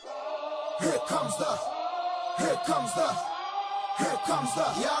Here comes the, here comes the, here comes the.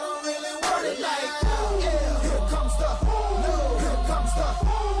 Y'all don't really want it like that. Yeah. Here comes the, no. Here comes the,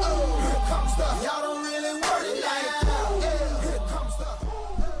 oh. Here comes the. Y'all don't really want it like that. Yeah. Here comes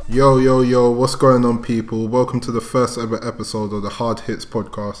the. Yo, what's going on, people? Welcome to the first ever episode of the Hard Hits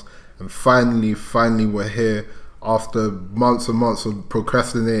podcast. And finally, we're here after months and months of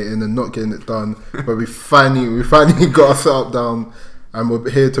procrastinating and not getting it done. But we finally got our setup down, and we're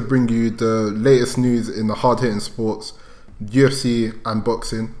here to bring you the latest news in the hard hitting sports, UFC and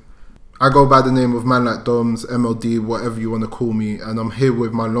boxing. I go by the name of Man Like Doms, MLD, whatever you want to call me, and I'm here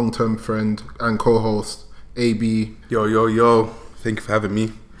with my long-term friend and co-host, AB. Yo. Thank you for having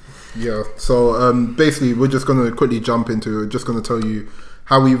me. Yeah, so basically we're just going to quickly jump into it. Just going to tell you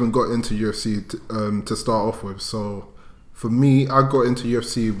how we even got into UFC to start off with. So for me, I got into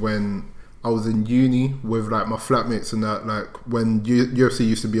UFC when I was in uni with like my flatmates and that, like when UFC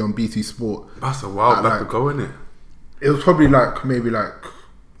used to be on BT Sport. That's a while back ago, isn't it? It was probably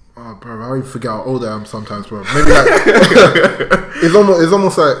oh bro, I even forget how old I am sometimes, bro. Maybe like it's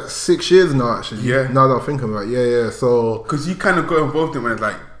almost like 6 years now, actually. Yeah. Now that I'm thinking about it. Yeah. So because you kind of got involved in when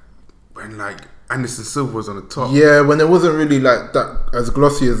Anderson Silva was on the top. Yeah, when it wasn't really like that as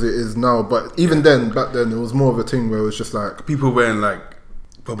glossy as it is now. But even then, back then, it was more of a thing where it was just like people wearing like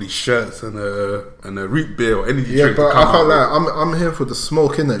probably shirts and a root beer or energy yeah. drink. But I can't lie, I'm here for the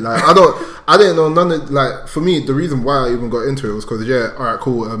smoke, innit? Like I didn't know none of like. For me, the reason why I even got into it was because alright,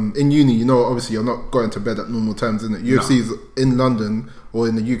 cool. In uni, you know, obviously you're not going to bed at normal times, innit? UFC's in London or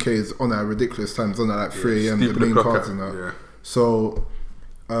in the UK is on at ridiculous times, on at like 3 a.m. They're playing cards and that. Yeah. So.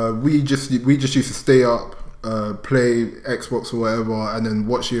 We just used to stay up, play Xbox or whatever, and then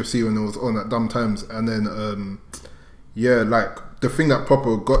watch UFC when it was on at dumb times. And then, like the thing that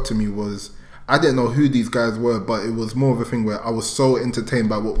proper got to me was I didn't know who these guys were, but it was more of a thing where I was so entertained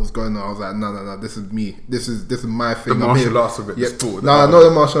by what was going on. I was like, no, this is me. This is my thing. The martial arts of it, the sport. Not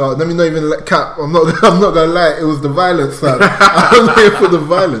the martial arts. Let me not even let cap. I'm not gonna lie. It was the violence side. I'm here for the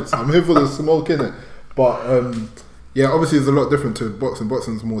violence. I'm here for the smoke, innit? But yeah, obviously it's a lot different to boxing.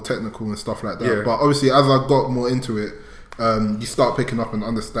 Boxing's more technical and stuff like that. Yeah. But obviously as I got more into it, you start picking up and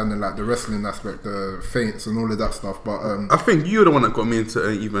understanding like the wrestling aspect, the feints and all of that stuff. But I think you're the one that got me into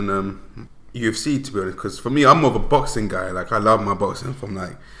even UFC, to be honest. Because for me, I'm more of a boxing guy. Like I love my boxing from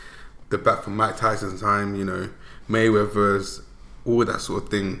like from Mike Tyson's time, you know, Mayweather's, all that sort of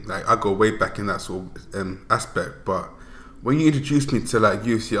thing. Like I go way back in that sort of aspect, but. When you introduced me to like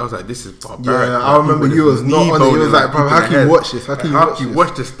UFC, I was like, "This is barbaric." Yeah, I remember you was not on it. You was like, "Bro, how can you watch this? How can you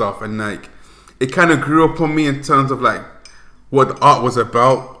watch this stuff?" And like, it kind of grew up on me in terms of like what the art was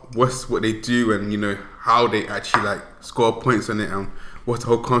about, what they do, and you know how they actually like score points on it, and what the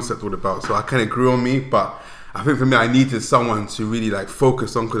whole concept was about. So I kind of grew on me, but I think for me, I needed someone to really like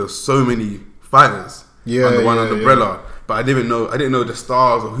focus on because there was so many fighters under one umbrella. But I didn't know the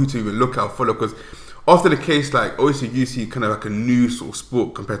stars or who to even look out for because. Often the case, like, obviously you see kind of like a new sort of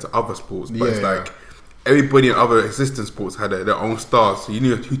sport compared to other sports, but it's like everybody in other existing sports had their own stars, so you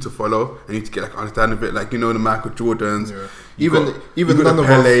knew who to follow and you need to get like understanding of it, like, you know, the Michael Jordans, even none of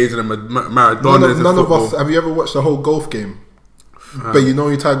Pelés and the Maradonas. None of us. Have you ever watched the whole golf game? But you know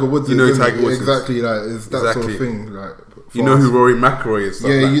who Tiger Woods is. You know Tiger Woods exactly, like it's that sort of thing. Like you know who Rory McIlroy is.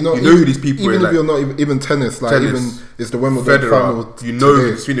 Yeah, like, you know who these people. Even are, if you're not even tennis, like even it's the Wimbledon final. You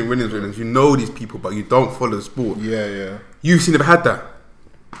know the Sweden winners. You know these people, but you don't follow the sport. Yeah. You've never had that.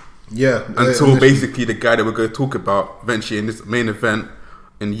 Yeah. Until basically the guy that we're going to talk about eventually in this main event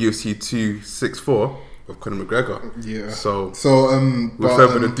in UFC 264 with Conor McGregor. Yeah. So without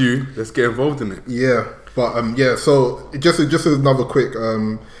further ado, let's get involved in it. Yeah. But so just another quick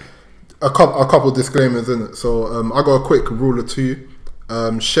a couple disclaimers in it. So I got a quick rule or two.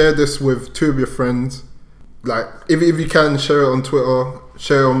 Share this with 2 of your friends. Like if you can, share it on Twitter,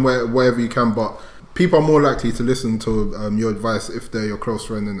 share it on wherever you can. But people are more likely to listen to your advice if they're your close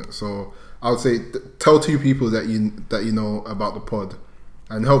friend in it. So I would say tell 2 people that you know about the pod.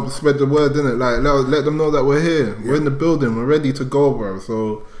 And help spread the word, innit? Like let them know that we're here. Yeah. We're in the building. We're ready to go, bro.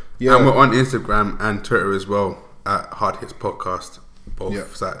 So yeah. And we're on Instagram and Twitter as well at Hard Hits Podcast. Both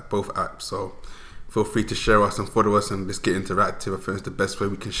apps. So feel free to share us and follow us and just get interactive. I think it's the best way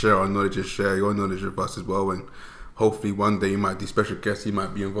we can share our knowledge and share your knowledge with us as well. And hopefully one day you might be special guests. You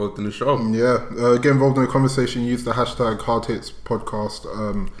might be involved in the show. Yeah. Get involved in the conversation. Use the hashtag Hard Hits Podcast.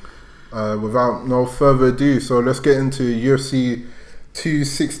 Without no further ado, so let's get into UFC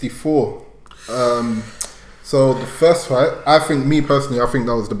 264. So the first fight, I think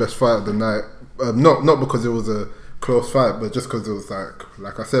that was the best fight of the night. Not because it was a close fight, but just because it was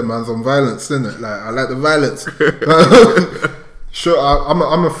like I said, man's on violence, isn't it? Like I like the violence. Sure,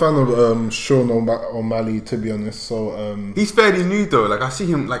 I'm a fan of Sean O'Malley, to be honest. So he's fairly new though. Like I see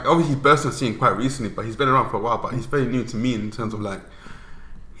him, like obviously he's burst on scene quite recently, but he's been around for a while. But he's very new to me in terms of like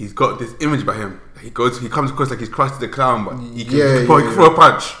he's got this image about him. He comes across like he's Krusty the Clown, but he can throw a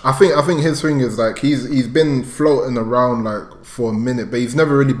punch. I think his thing is like he's been floating around like for a minute, but he's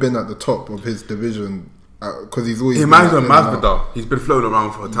never really been at the top of his division. Because he's always. He reminds me of Masvidal. He's been floating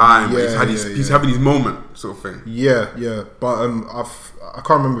around for a time. Yeah, he's having his moment, sort of thing. Yeah. But I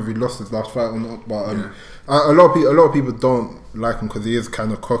can't remember if he lost his last fight or not. But a lot of people don't like him because he is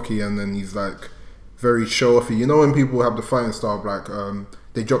kind of cocky and then he's like very show offy. You know when people have the fighting style of like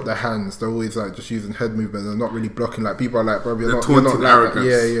they drop their hands, they're always like just using head movement. They're not really blocking. Like people are like, bro, you're not like arrogance.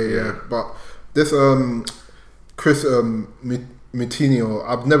 Yeah. But this Chris Moutinho,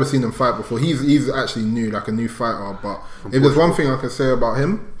 I've never seen him fight before. He's actually new, like a new fighter. But if there's one thing I can say about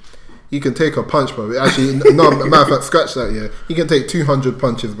him, he can take a punch, bro. Actually, no, matter of fact, scratch that. Yeah, he can take 200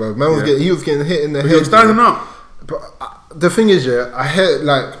 punches, bro. He was getting hit in the head. He was standing up. But the thing is, I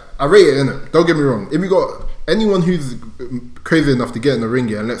rate it, innit? Don't get me wrong. If you got anyone who's crazy enough to get in the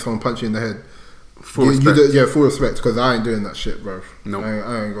ring and let someone punch you in the head, full respect, because I ain't doing that shit, bro. No,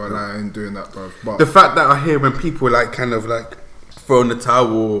 I ain't gonna lie, I ain't doing that, bro. But the fact that I hear when people like kind of like throw in the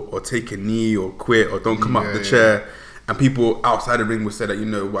towel or take a knee or quit or don't come up the chair, and people outside the ring will say that, you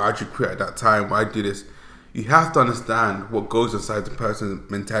know, why'd you quit at that time? Why'd you do this? You have to understand what goes inside the person's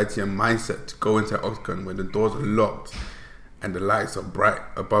mentality and mindset to go into an octagon when the doors are locked and the lights are bright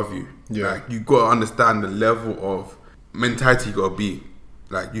above you. Yeah. Like, you got to understand the level of mentality you got to be.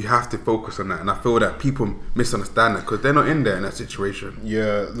 Like, you have to focus on that. And I feel that people misunderstand that because they're not in there in that situation.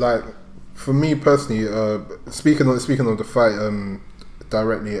 Yeah, like, for me personally, speaking of the fight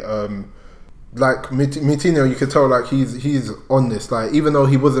directly, like Moutinho, you could tell like he's on this. Like, even though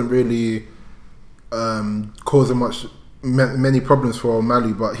he wasn't really causing many problems for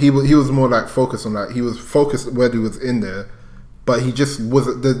O'Malley, but he was more like focused on, like, he was focused where he was in there, but he just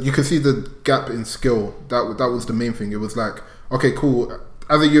wasn't. You could see the gap in skill. That was the main thing. It was like, okay, cool.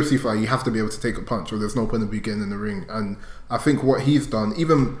 As a UFC fighter, you have to be able to take a punch, or there's no point in getting in the ring. And I think what he's done,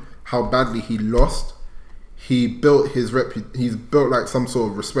 even how badly he lost, he's built like some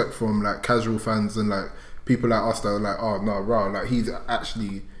sort of respect from like casual fans and like people like us that are like, oh no, raw, like he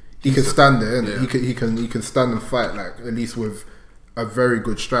can stand there and he can stand and fight, like at least with a very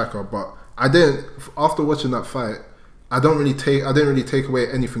good striker. But after watching that fight, I didn't really take away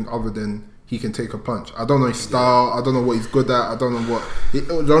anything other than he can take a punch. I don't know his style. I don't know what he's good at. I don't know what.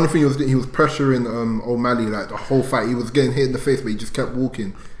 The only thing he was pressuring O'Malley like the whole fight. He was getting hit in the face, but he just kept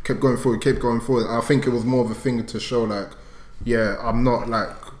walking, kept going forward. I think it was more of a thing to show like, yeah, I'm not like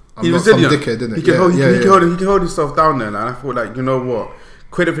I'm not some dickhead, didn't it? He can hold himself down there, and I thought like, you know what,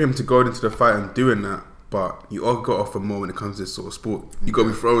 credit for him to go into the fight and doing that. But you all got to offer more when it comes to this sort of sport. You got to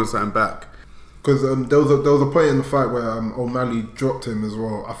be throwing something back. Because there was a point in the fight where O'Malley dropped him as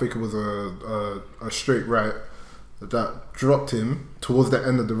well. I think it was a straight right that dropped him towards the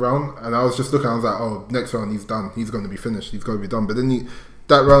end of the round, and I was just looking. I was like, oh, next round he's done. He's going to be finished. He's going to be done. But then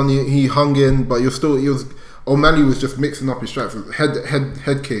that round he hung in, but O'Malley was just mixing up his strikes,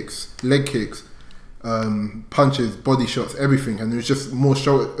 head kicks, leg kicks, punches, body shots, everything, and it was just more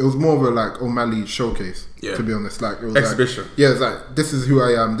it was more of a like O'Malley showcase, to be honest. Like, it was exhibition. Like, it's like, this is who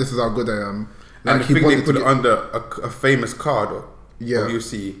I am. This is how good I am. Like, and the thing they put it under a famous card, or you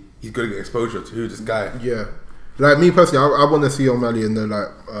see he's going to get exposure to who this guy. Yeah, like me personally, I want to see O'Malley in the like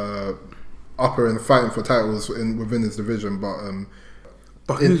upper and fighting for titles within his division, but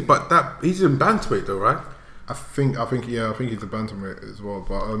he's in bantamweight though, right? I think he's a bantamweight as well,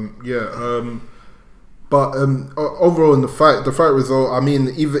 but overall in the fight result, I mean,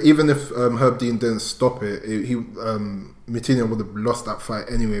 even if Herb Dean didn't stop it, Moutinho would have lost that fight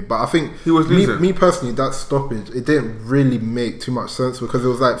anyway. But I think he was losing. Me personally, that stoppage, it didn't really make too much sense because it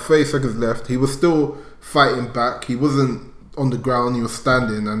was like 30 seconds left. He was still fighting back. He wasn't on the ground. He was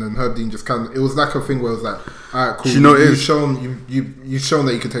standing, and then Herb Dean just kind of. It was like a thing where it was like, all right, cool. You've shown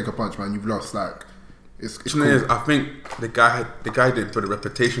that you can take a punch, man. You've lost. Like, it's cool. I think the guy didn't put a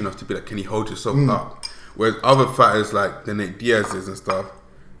reputation enough to be like, can he hold yourself up? Whereas other fighters like the Nate Diaz's and stuff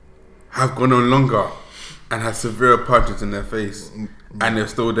have gone on longer and had severe punches in their face, and they're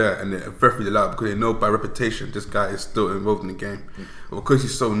still there, and they're very allowed because they know by reputation this guy is still involved in the game. But because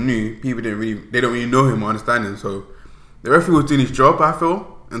he's so new, people don't really know him or understand him. So the referee was doing his job, I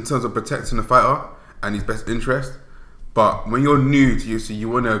feel, in terms of protecting the fighter and his best interest. But when you're new to UFC, you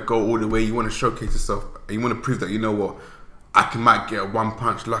want to go all the way. You want to showcase yourself, and you want to prove that, you know what, I might get a one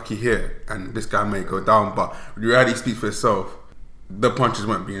punch lucky here, and this guy may go down. But reality speaks for itself. The punches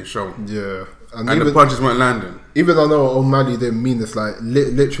weren't being shown. Yeah, And the punches weren't landing. Even though I know O'Malley didn't mean this, like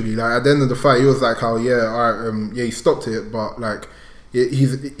literally, like at the end of the fight, he was like, "How he stopped it," but like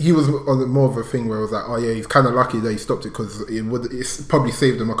he was on more of a thing where it was like, "Oh yeah, he's kind of lucky that he stopped it because it's probably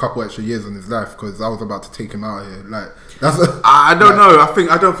saved him a couple extra years in his life because I was about to take him out of here." Like that's I don't know.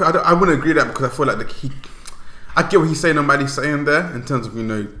 I wouldn't agree with that because I feel like I get what he's saying. O'Malley's saying there in terms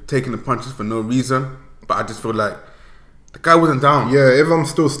of taking the punches for no reason, but I just feel like the guy wasn't down. Yeah, if I'm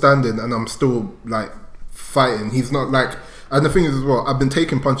still standing and I'm still like fighting, he's not like. And the thing is as well, I've been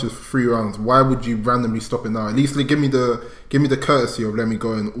taking punches for 3 rounds. Why would you randomly stop it now? At least like, give me the courtesy of let me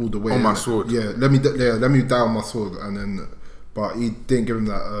go in all the way on my sword. Yeah, let me die on my sword, and then. But he didn't give him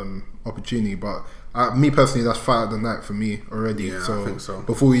that opportunity. But me personally, that's fight of the night for me already. Yeah, I think so.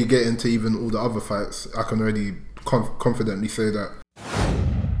 Before we get into even all the other fights, I can already confidently say that.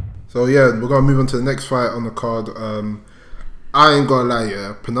 So yeah, we're gonna move on to the next fight on the card. I ain't gonna lie,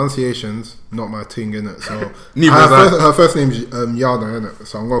 yeah, pronunciations not my thing, innit? So her first name's Yana, innit?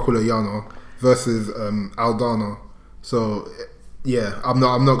 So I'm gonna call her Yana versus Aldana. So yeah, I'm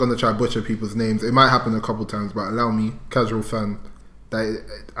not gonna try to butcher people's names. It might happen a couple times, but allow me, casual fan. That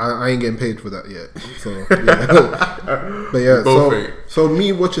I ain't getting paid for that yet. So yeah, but yeah. So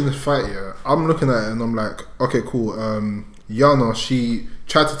me watching this fight, yeah, I'm looking at it and I'm like, okay, cool. Yana, she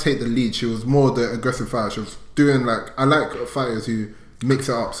tried to take the lead. She was more the aggressive fighter. She was doing like, I like fighters who mix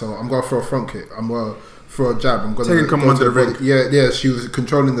it up. So I'm gonna throw a front kick. I'm gonna throw a jab. I'm gonna take come onto the ring. Yeah. She was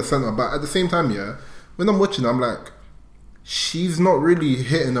controlling the center, but at the same time, yeah, when I'm watching, I'm like, she's not really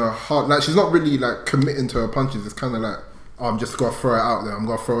hitting her hard. Like she's not really like committing to her punches. It's kind of like, oh, I'm just gonna throw it out there. I'm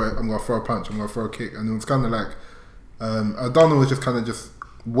gonna throw it. I'm gonna throw a punch. I'm gonna throw a kick. And it was kind of like, Aldana was just kind of just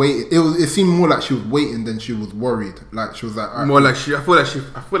waiting. It seemed more like she was waiting than she was worried. Like she was like more like I feel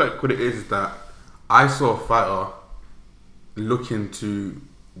like what it is that I saw a fighter looking to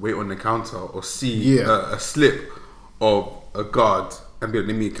wait on the counter or see a slip of a guard and be like,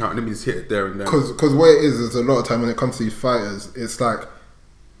 let me just hit it there and then. Because what it is a lot of time when it comes to these fighters, it's like,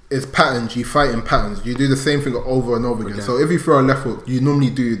 it's patterns. You fight in patterns. You do the same thing over and over again. So if you throw a left hook, you normally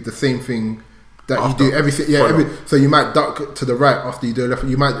do the same thing that after, you do every. So you might duck to the right after you do a left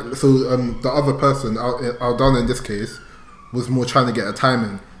hook. You might. So the other person, Aldana in this case, was more trying to get a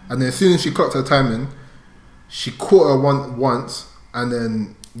timing. And then as soon as she clocked her timing, she caught her once, and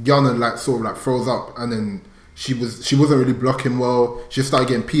then Yana like sort of like froze up, and then she wasn't really blocking well. She started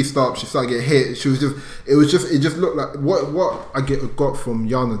getting pieced up. She started getting hit. It just looked like what I got from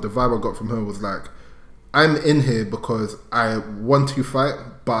Yana. The vibe I got from her was like, I'm in here because I want to fight,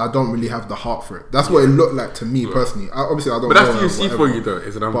 but I don't really have the heart for it. That's what it looked like to me personally. Obviously, I don't. But that's what you see for you though.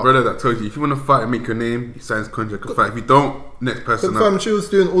 It's an umbrella that tells you if you want to fight and make your name, you sign a contract to fight. If you don't, next person up. She was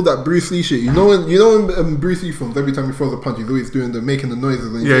doing all that Bruce Lee shit. You know in Bruce Lee films, every time he throws a punch, he's always doing making the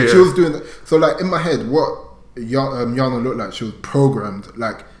noises. And she was doing that. So like in my head, what Yana looked like, she was programmed.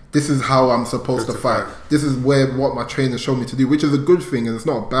 Like, this is how I'm supposed to fight. This is what my trainer showed me to do, which is a good thing and it's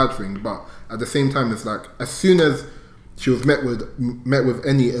not a bad thing. But at the same time, it's like as soon as she was met with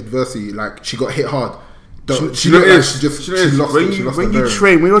any adversity, like she got hit hard. She lost. When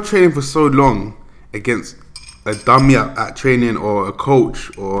you're training for so long against a dummy at training or a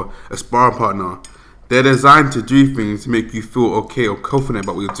coach or a sparring partner, they're designed to do things to make you feel okay or confident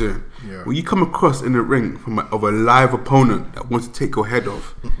about what you're doing. Yeah. When you come across in the ring of a live opponent that wants to take your head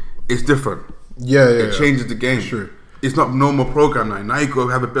off, it's different. It changes the game. Sure. It's not normal program now. Now you got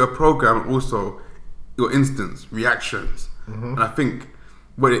to have a better program and also your instincts, reactions. Mm-hmm. And I think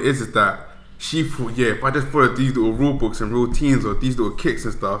what it is that she thought, if I just follow these little rule books and routines or these little kicks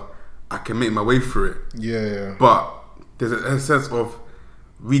and stuff, I can make my way through it. Yeah. But there's a sense of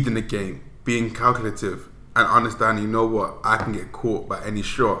reading the game, being calculative and understanding, you know what, I can get caught by any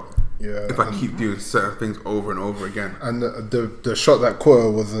shot if I keep doing certain things over and over again. And the shot that caught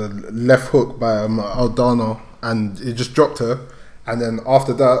her was a left hook by Aldana, and it just dropped her. And then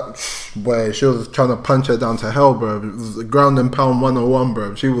after that, where she was trying to punch her down to hell, bro, it was a ground and pound 101,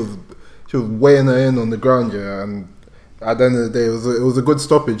 bro. She was weighing her in on the ground, and at the end of the day, it was a good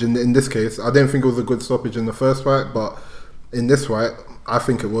stoppage in this case. I didn't think it was a good stoppage in the first fight, but in this fight, I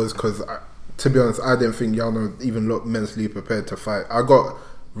think it was because, to be honest, I didn't think Yana even looked mentally prepared to fight. I got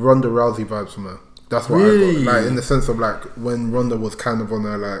Ronda Rousey vibes from her. That's what I got. Like, in the sense of like when Ronda was kind of on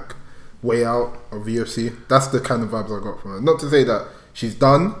her like way out of UFC. That's the kind of vibes I got from her. Not to say that she's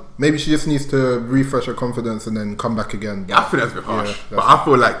done. Maybe she just needs to refresh her confidence and then come back again. Yeah, I think that's a bit harsh. But I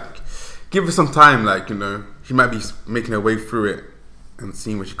feel like give her some time. Like, she might be making her way through it and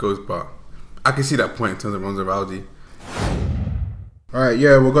seeing where she goes. But I can see that point in terms of Ronda Rousey. Alright,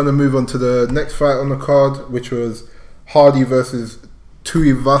 we're going to move on to the next fight on the card, which was Hardy versus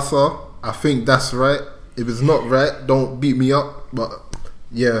Tuivasa. I think that's right. If it's not right, don't beat me up. But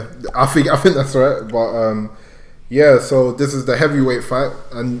yeah, I think that's right. But yeah, so this is the heavyweight fight,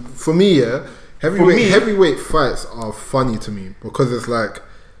 and for me, heavyweight fights are funny to me because it's like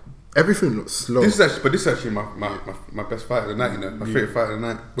everything looks slow. This is actually my best fight of the night. You know, my favorite fight of the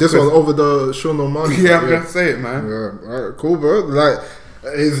night. This one over the Sean O'Malley. Yeah, I'm gonna say it, man. Yeah, alright, cool, bro. Like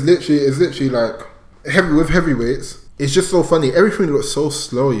it's literally like heavyweights. It's just so funny. Everything looks so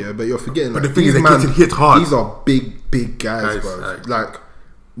slow, yeah, but you're forgetting. But like, the thing is, they're getting hit hard. These are big guys, bro. Like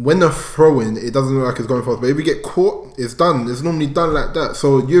when they're throwing, it doesn't look like it's going fast. But if you get caught, it's done. It's normally done like that.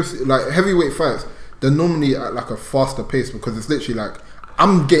 So UFC, like heavyweight fights, they're normally at like a faster pace because it's literally like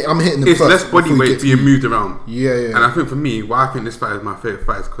I'm hitting the. It's less body weight being moved around. Yeah. And I think for me, why I think this fight is my favorite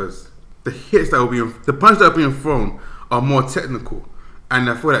fight is because the hits that are being, the punches that are being thrown are more technical, and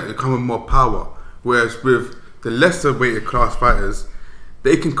I feel like they come with more power. Whereas with the lesser weighted class fighters,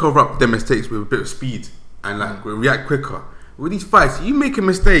 they can cover up their mistakes with a bit of speed and like react quicker. With these fights, you make a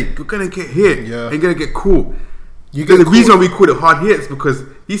mistake, you're gonna get hit. Yeah. And you're gonna get caught. The reason we call it hard hits because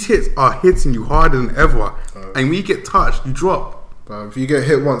these hits are hitting you harder than ever, and when you get touched, you drop. If you get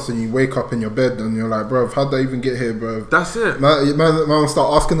hit once and you wake up in your bed and you're like, bro, how'd I even get here, bro? That's it. Man will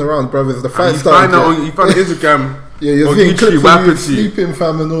start asking around, bro. Is the fight starting? You find Instagram. Yeah, you're seeing clips of you sleeping,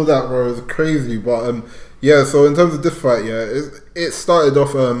 fam, and all that, bro. It's crazy, but yeah. So in terms of this fight, yeah, it started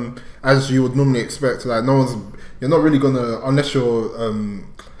off as you would normally expect. Like you're not really gonna, unless you're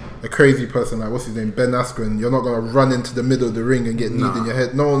a crazy person like what's his name, Ben Askren. You're not gonna run into the middle of the ring and get kneed in your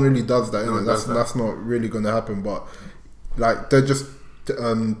head. No one really does that. That's not really gonna happen. But like they're just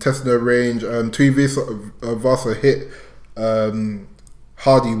testing their range. Tuivasa hit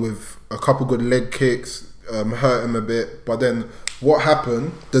Hardy with a couple good leg kicks. Hurt him a bit, but then what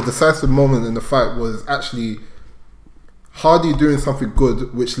happened, the decisive moment in the fight was actually Hardy doing something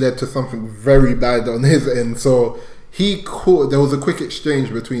good which led to something very bad on his end. So there was a quick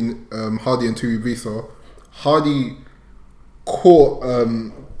exchange between Hardy and Tuivasa. Hardy caught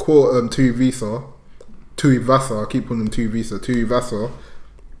Tuivasa, I keep calling him Tuivasa.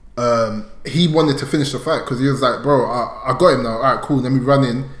 He wanted to finish the fight because he was like, bro, I got him now, alright, cool, let me run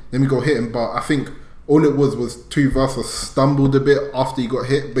in, let me go hit him. But I think all it was Tuivasa stumbled a bit after he got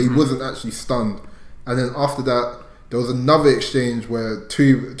hit, but he wasn't actually stunned. And then after that, there was another exchange where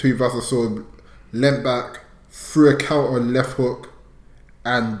Tuivasa sort of leant back, threw a counter left hook,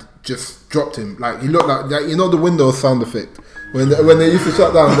 and just dropped him. Like he looked like you know the Windows sound effect when they used to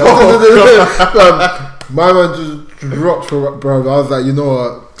shut down. My man just dropped, bro. I was like, you know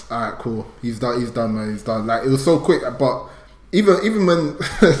what? Alright, cool. He's done, man. He's done. Like it was so quick, but even when.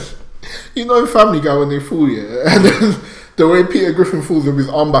 You know Family Guy when they fool you, and then the way Peter Griffin falls with his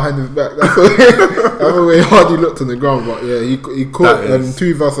arm behind his back, that's the way Hardy looked on the ground. But yeah, he caught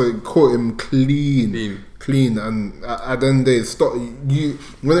Tuivasa caught him clean, and at the end of the day, stop you.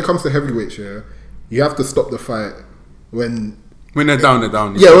 When it comes to heavyweights, yeah, you have to stop the fight when they're down.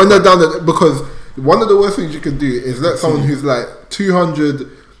 Yeah, when they're down, because one of the worst things you can do is let someone who's like 200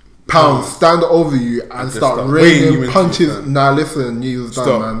 pounds stand over you and start raining punches. Nah, listen, you was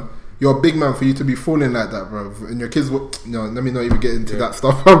done, man. You're a big man for you to be falling like that, bro. And your kids will... No, let me not even get into that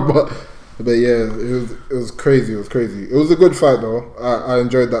stuff. but yeah, it was crazy. It was crazy. It was a good fight, though. I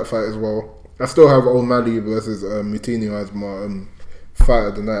enjoyed that fight as well. I still have O'Malley versus Moutinho as my fight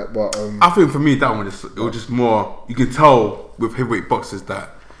of the night. But I think for me, that one, it was just more... You can tell with heavyweight boxers that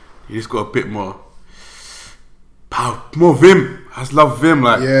you just got a bit more... power, more vim. I just love vim.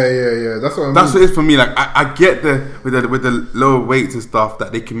 Like yeah. That's what I mean. That's what it is for me. Like I get with the lower weights and stuff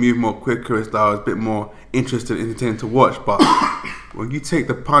that they can move more quicker and stuff. It's a bit more interesting, entertaining to watch. But when you take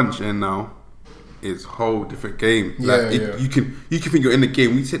the punch in now, it's a whole different game. Like you can think you're in the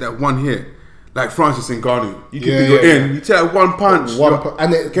game. When you take that one hit, like Francis Ngannou, you can think you're in. You take that one punch,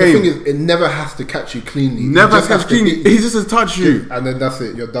 and the thing is, it never has to catch you cleanly. Never has to catch you cleanly. He just has to touch you, and then that's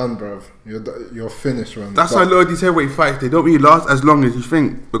it. You're done, bro. You're finished, man. That's why a lot of these heavyweight fights, they don't really last as long as you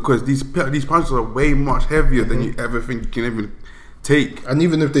think, because these punches are way much heavier than you ever think you can even take. And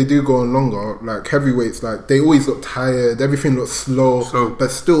even if they do go on longer, like heavyweights, like they always look tired. Everything looks slow. But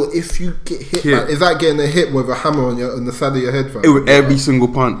still, if you get hit, like, is that getting a hit with a hammer on the side of your head? Fam? It with every single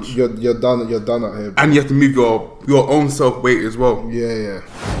punch. You're done. You're done out here, bro. And you have to move your own self weight as well. Yeah.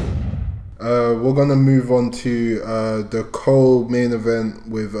 We're gonna move on to the co-main event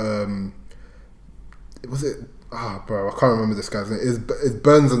with was it? Bro, I can't remember this guy's name. It's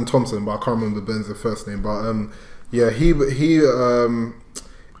Burns and Thompson, but I can't remember Burns' first name. But yeah, he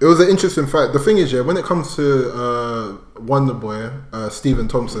it was an interesting fight. The thing is, yeah, when it comes to Wonder Boy, Stephen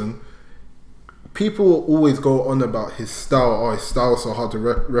Thompson, people always go on about his style. Oh, his style is so hard to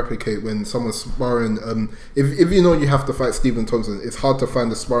replicate when someone's sparring. If you know you have to fight Stephen Thompson, it's hard to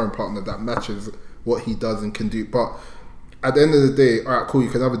find a sparring partner that matches what he does and can do. But at the end of the day, alright, cool, you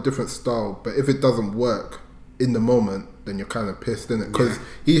can have a different style, but if it doesn't work in the moment, then you're kind of pissed, innit? Because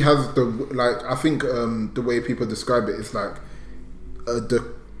he has I think the way people describe it is like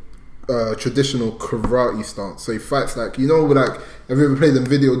the traditional karate stance. So he fights like, you know, like, have you ever played them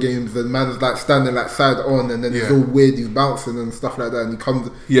video games? The man's like standing like side on, and then he's all weird, he's bouncing and stuff like that, and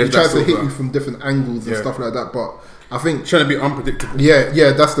he tries to hit you from different angles and stuff like that. But I think trying to be unpredictable.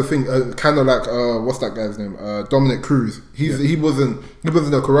 Yeah, that's the thing. Kind of like what's that guy's name? Dominic Cruz. He wasn't a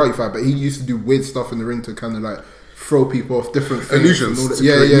karate fighter, but he used to do weird stuff in the ring to kind of like throw people off different things. Illusions.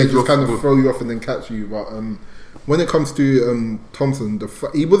 Just kind of throw you off and then catch you. But when it comes to Thompson,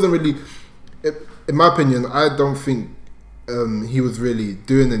 he wasn't really. In my opinion, I don't think he was really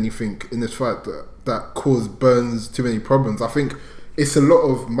doing anything in this fight that caused Burns too many problems. I think it's a lot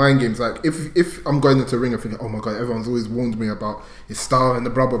of mind games. Like if I'm going into a ring and thinking, oh my god, everyone's always warned me about his style and the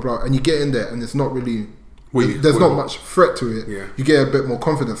blah blah blah, and you get in there and it's not really, there's not much threat to it. Yeah. You get a bit more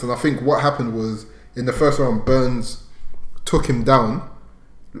confidence, and I think what happened was in the first round, Burns took him down,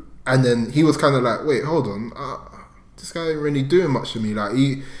 and then he was kind of like, wait, hold on, this guy ain't really doing much to me. Like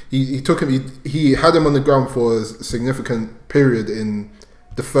he took him, he had him on the ground for a significant period in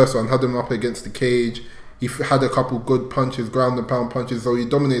the first round, had him up against the cage. He had a couple good punches, ground and pound punches, so he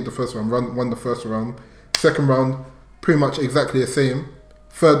dominated the first round, won the first round. Second round, pretty much exactly the same.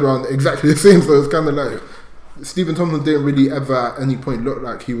 Third round, exactly the same. So it's kind of like Stephen Thompson didn't really ever at any point look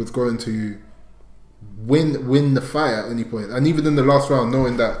like he was going to win the fight at any point. And even in the last round,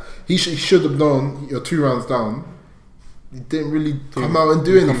 knowing that he should have known you're 2 rounds down, he didn't really come out and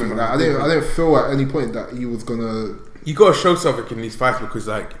do anything. Like, I didn't feel at any point that he was gonna. You gotta show something in these fights, because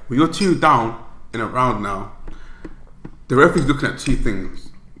like when you're 2 down in a round now, the referee's looking at 2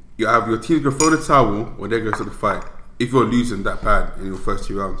 things. You have your team's gonna throw the towel or they're gonna start the fight if you're losing that bad in your first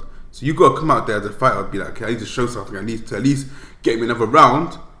 2 rounds. So you gotta come out there as a fighter and be like, okay, I need to show something. I need to at least get me another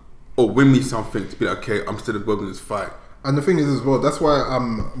round or win me something to be like, okay, I'm still involved in this fight. And the thing is as well, that's why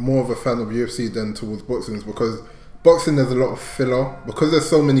I'm more of a fan of UFC than towards boxing, is because boxing there's a lot of filler. Because there's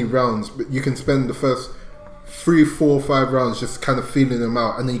so many rounds, but you can spend the first 3, 4, 5 rounds just kind of feeling them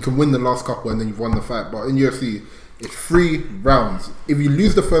out, and then you can win the last couple and then you've won the fight. But in UFC, it's 3 rounds. If you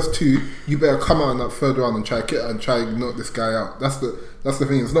lose the first 2, you better come out in that 3rd round and try to knock this guy out. That's the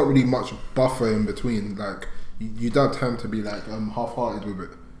thing. It's not really much buffer in between. Like you don't have time to be like half-hearted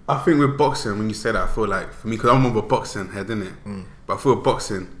with it. I think with boxing, when you say that, I feel like, for me, because I'm more of a boxing head, innit? But I feel with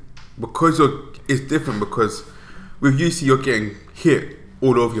boxing, because it's different, because with UFC, you're getting hit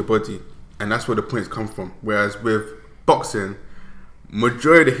all over your body, and that's where the points come from. Whereas with boxing,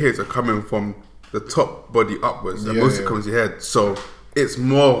 majority of the hits are coming from the top body upwards, and most of it comes to your head. So it's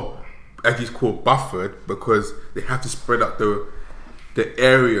more, as you call, buffered, because they have to spread out the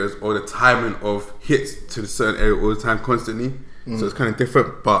areas or the timing of hits to a certain area all the time constantly. So it's kind of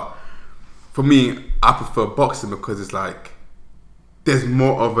different. But for me, I prefer boxing because it's like there's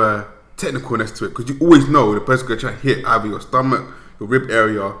more of a technicalness to it, because you always know the person's going to try to hit either your stomach, your rib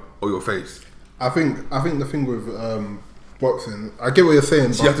area, or your face. I think the thing with boxing, I get what you're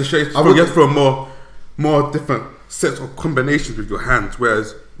saying. So you have to show, you have to throw more different sets of combinations with your hands.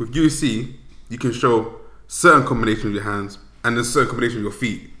 Whereas with UFC, you can show certain combinations with your hands and then certain combinations with your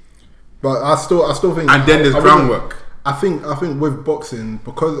feet. But I still think. And then there's groundwork. I think with boxing,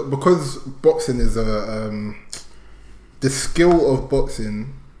 because boxing is the skill of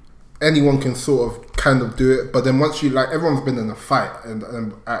boxing, anyone can sort of kind of do it. But then once you, like, everyone's been in a fight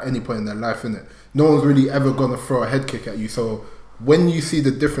and at any point in their life, innit? No one's really ever gonna throw a head kick at you. So when you see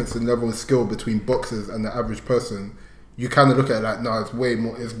the difference in level of skill between boxers and the average person, you kind of look at it like, no, it's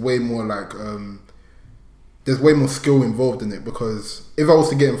way more like there's way more skill involved in it. Because if I was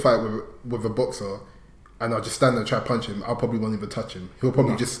to get in a fight with a boxer and I'll just stand there and try to punch him, I probably won't even touch him. He'll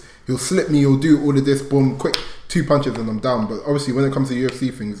probably he'll slip me, he'll do all of this, boom, quick, 2 punches and I'm down. But obviously when it comes to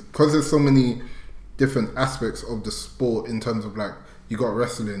UFC things, because there's so many different aspects of the sport in terms of, like, you got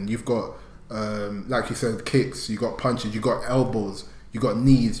wrestling, you've got, like you said, kicks, you got punches, you got elbows, you got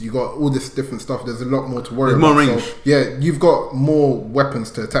knees, you got all this different stuff. There's a lot more to worry about. More range. So, yeah, you've got more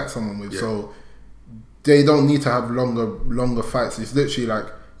weapons to attack someone with. Yeah. So they don't need to have longer fights. It's literally like,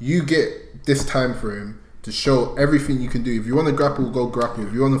 you get this time frame to show everything you can do. If you want to grapple, go grapple.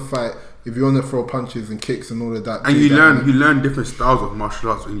 If you want to fight, if you want to throw punches and kicks and all of that. And you learn different styles of martial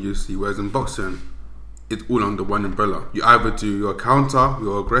arts in UFC, whereas in boxing, it's all under one umbrella. You either do your counter,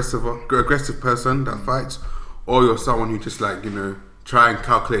 you're aggressive person that fights, or you're someone who just, like, you know, try and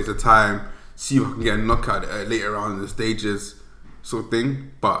calculate the time, see if I can get a knockout later on in the stages, sort of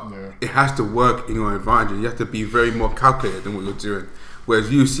thing. But Yeah. it has to work in your advantage. You have to be very more calculated than what you're doing. Whereas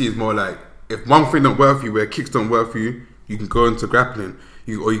UFC is more like, if one thing don't work for you, where kicks don't work for you, you can go into grappling,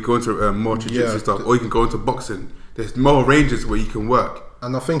 or you go into more jiu-jitsu stuff, or you can go into boxing. There's more ranges where you can work.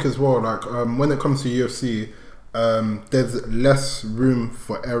 And I think as well, like when it comes to UFC, there's less room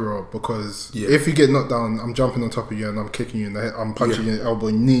for error because if you get knocked down, I'm jumping on top of you and I'm kicking you in the head, I'm punching you in the elbow,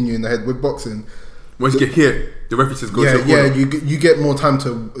 kneeing you in the head. With boxing, once you get hit, the referee says go to the corner. you get more time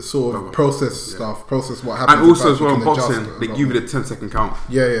to sort of process stuff, process what happens. And also as well you in can boxing, adjust they give you the 10-second count.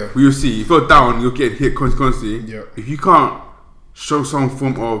 Yeah. Well, you see, if you're down, you're getting hit constantly. Yeah. If you can't show some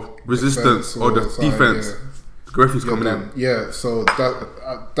form of resistance or the defense, the referee's coming in. Yeah, so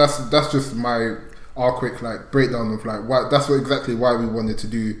that's just our quick like breakdown of like why exactly why we wanted to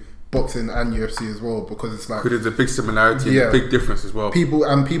do boxing and UFC as well, because it's like because there's a big similarity and a big difference as well. People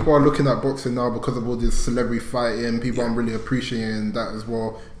are looking at boxing now because of all this celebrity fighting. People aren't really appreciating that as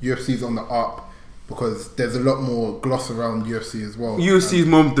well. UFC's on the up because there's a lot more gloss around UFC as well. UFC is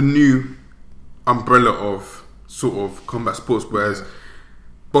more of the new umbrella of sort of combat sports, whereas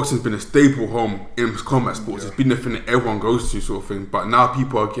boxing's been a staple home in combat sports. It's been the thing that everyone goes to, sort of thing. But now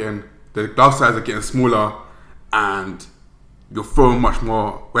people are getting, the glove sizes are getting smaller, and you're throwing much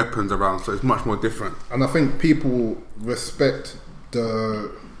more weapons around, so it's much more different. And I think people respect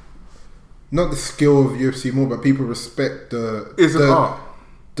not the skill of UFC more, but people respect It's an art,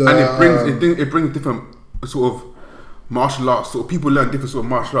 and it brings different sort of martial arts. So people learn different sort of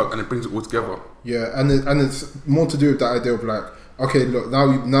martial arts, and it brings it all together. Yeah, and it's more to do with the idea of like, okay, look, now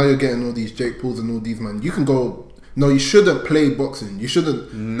you're getting all these Jake Pauls and all these man. You can go. No, you shouldn't play boxing. You shouldn't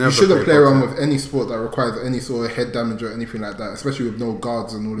play around with any sport that requires any sort of head damage or anything like that, especially with no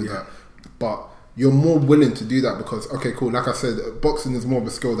guards and all of that. But you're more willing to do that because, okay, cool, like I said, boxing is more of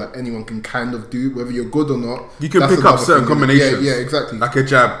a skill that anyone can kind of do, whether you're good or not. You can pick up certain combinations. Yeah, exactly. Like a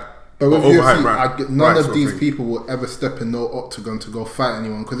jab. But with UFC, none of these people will ever step in no octagon to go fight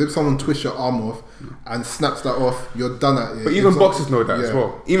anyone, because if someone twists your arm off and snaps that off, you're done at it. But even boxers know that as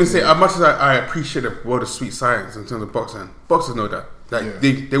well. Even say, as much as I appreciate the world of sweet science in terms of boxing, boxers know that. Like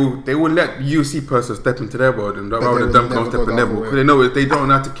they will let UFC person step into their world and rather than them come step in their world, because they know if they don't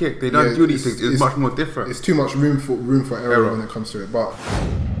know how to kick, they don't do these things. It's much more different. It's too much room for error when it comes to it. But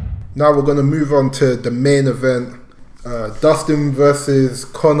now we're going to move on to the main event. Dustin versus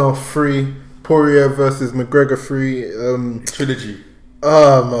Conor 3, Poirier versus McGregor 3. Trilogy.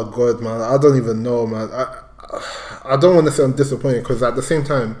 Oh my god, man! I don't even know, man. I don't want to say I'm disappointed, because at the same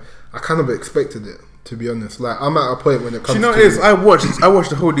time, I kind of expected it, to be honest. Like, I'm at a point when it comes. I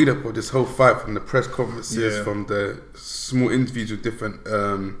watched the whole lead up of this whole fight, from the press conferences, from the small interviews with different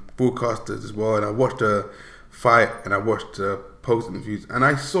broadcasters as well, and I watched the fight and I watched the post interviews, and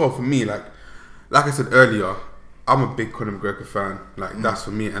I saw, for me, like I said earlier, I'm a big Conor McGregor fan. Like, that's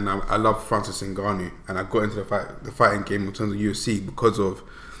for me, and I love Francis Ngannou, and I got into the fighting game in terms of UFC because of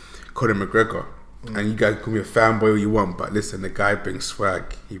Conor McGregor. And you guys call me a fanboy all you want, but listen, the guy brings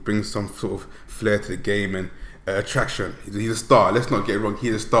swag. He brings some sort of flair to the game and attraction. He's a star. Let's not get it wrong.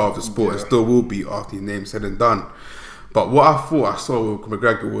 He's a star of the sport, and still will be after his name's said and done. But what I thought I saw with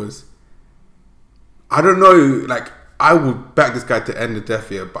McGregor was, I don't know, like, I would back this guy to end the death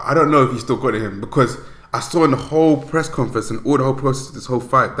here, but I don't know if he's still got it in him, because I saw in the whole press conference and all the whole process of this whole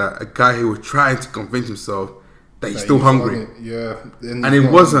fight that a guy who was trying to convince himself that he's still hungry. And it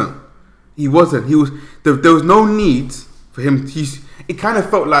wasn't. He wasn't. He was. There was no need for him. It kind of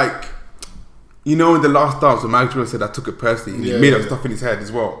felt like, in the last dance when Mike Jordan said, "I took it personally," and he made up stuff in his head as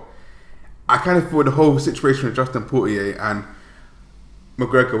well. I kind of feel the whole situation with Justin Poirier and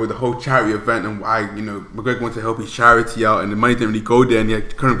McGregor with the whole charity event, and why McGregor wanted to help his charity out, and the money didn't really go there,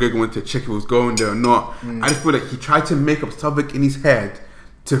 and Conor McGregor wanted to check if it was going there or not. I just feel like he tried to make up something in his head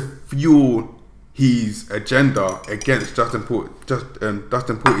to fuel his agenda against Dustin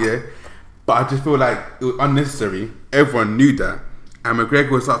Poirier. But I just feel like it was unnecessary. Everyone knew that. And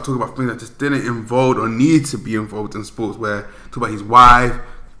McGregor would start talking about things that just didn't involve or need to be involved in sports, where talking about his wife,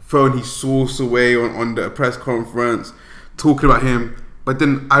 throwing his sauce away on the press conference, talking about him. But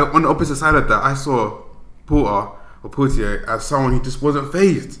then on the opposite side of that, I saw Poirier as someone who just wasn't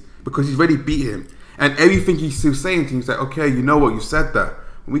fazed, because he's already beat him. And everything he's still saying to him, he's like, okay, you know what, you said that.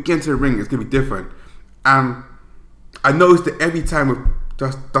 When we get into the ring, it's going to be different. And I noticed that every time with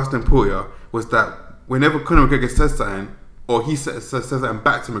Dustin Poirier was that whenever Conor McGregor says something, or he says something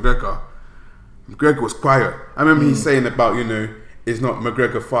back to McGregor was quiet. I remember he's saying about, it's not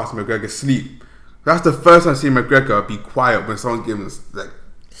McGregor fast, McGregor sleep. That's the first time I've seen McGregor be quiet when someone's giving us like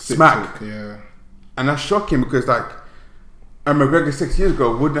smack. Yeah. And that's shocking, because and McGregor 6 years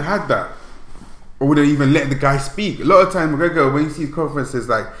ago wouldn't have had that. or would they even let the guy speak? A lot of time, McGregor, when you see his conferences,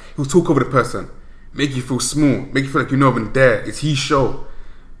 like he'll talk over the person, make you feel small, make you feel like you're not even there. It's his show.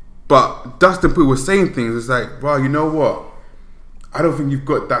 But Dustin Poirier was saying things. It's like, wow, you know what? I don't think you've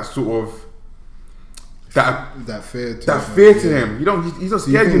got that sort of that fear to him. You don't. He's not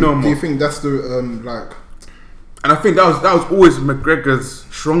scared. No more. Do you think that's the like? And I think that was always McGregor's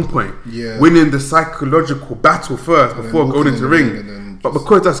strong point. Yeah, winning the psychological battle first before going into the ring. But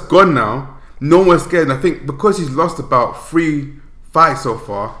because that's gone now, no one's scared. And I think because he's lost about 3 fights so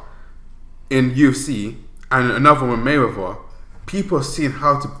far in UFC and another one with Mayweather, people are seeing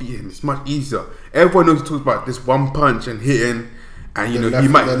how to beat him. It's much easier. Everyone knows he talks about this one punch and hitting, and you know he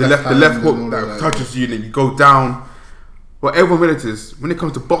might the left hook that touches you and then you go down. But everyone realizes when it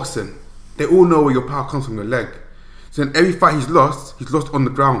comes to boxing, they all know where your power comes from your leg. So in every fight he's lost on the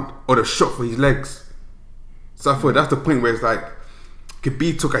ground or the shot for his legs. So I thought that's the point where it's like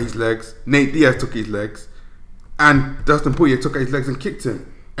Khabib took at his legs, Nate Diaz took at his legs, and Dustin Poirier took at his legs and kicked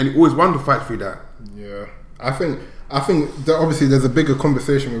him, and he always won the fight through that. Yeah, I think that obviously there's a bigger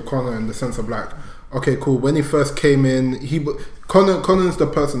conversation with Conor in the sense of like, okay, cool. When he first came in, Conor's the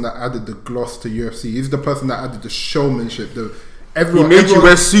person that added the gloss to UFC. He's the person that added the showmanship. He made you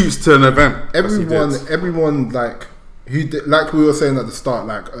wear suits to an event. Everyone like. Like we were saying at the start,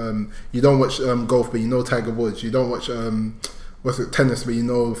 like you don't watch golf, but you know Tiger Woods. You don't watch tennis, but you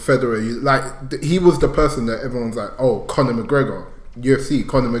know Federer. He was the person that everyone's like, oh, Conor McGregor, UFC,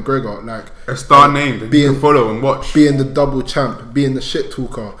 Conor McGregor, like a star name that you can follow and watch, being the double champ, being the shit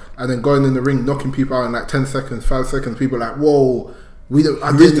talker, and then going in the ring, knocking people out in like 10 seconds, 5 seconds. People are like, whoa.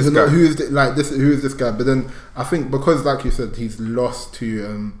 I didn't even know who is this guy. But then I think because, like you said, he's lost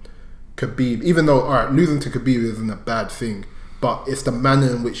to Khabib. Even though, alright, losing to Khabib isn't a bad thing, but it's the manner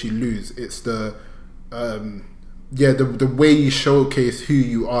in which you lose. It's the the way you showcase who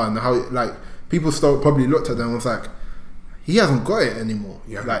you are and how like people probably looked at them and was like, he hasn't got it anymore.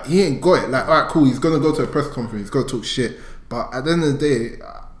 Yeah. Like he ain't got it. Like, alright, cool. He's gonna go to a press conference. He's gonna talk shit. But at the end of the day,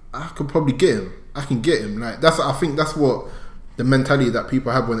 I could probably get him. I can get him. Like I think that's what the mentality that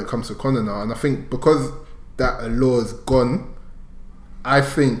people have when it comes to Conor now. And I think because that allure's gone, I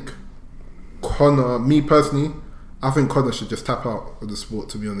think Conor, me personally, I think Conor should just tap out of the sport,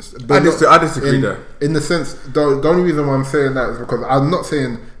 to be honest. But I disagree there. In the sense, the only reason why I'm saying that is because I'm not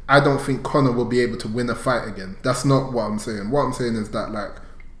saying I don't think Conor will be able to win a fight again. That's not what I'm saying. What I'm saying is that, like,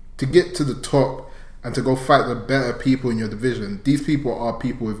 to get to the top and to go fight the better people in your division, these people are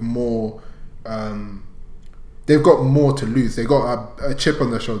people with more... they've got more to lose. They got a chip on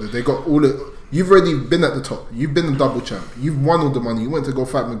their shoulder. They got all the... You've already been at the top. You've been a double champ. You've won all the money. You went to go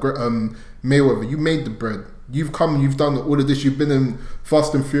fight Mayweather. You made the bread. You've come. You've done all of this. You've been in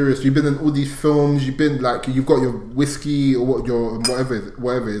Fast and Furious. You've been in all these films. You've been like, you've got your whiskey or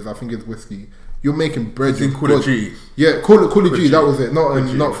whatever it is. I think it's whiskey. You're making bread. You Call it G. Yeah, Call it G. That was it.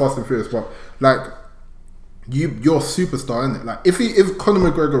 Not Fast and Furious, but like you're a superstar, isn't it? Like if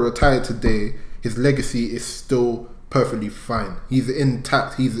Conor McGregor retired today, his legacy is still perfectly fine. He's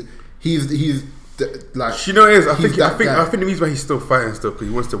intact. He's like, you know, it is. I think the reason why he's still fighting still because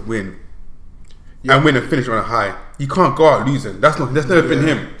he wants to win, and win and finish on a high. You can't go out losing. That's never been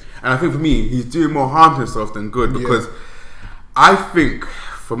him. And I think for me, he's doing more harm to himself than good because I think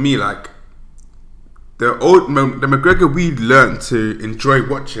for me, like the McGregor we learned to enjoy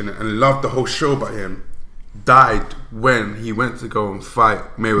watching and love the whole show about him died when he went to go and fight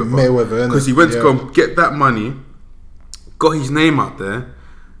Mayweather because he went to go and get that money, got his name out there.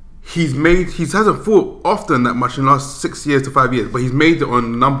 He hasn't fought often that much in the last 6 years to 5 years, but he's made it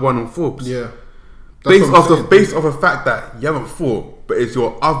on number 1 on Forbes. Yeah, based off the fact that you haven't fought, but it's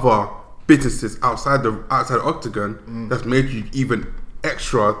your other businesses outside the octagon that's made you even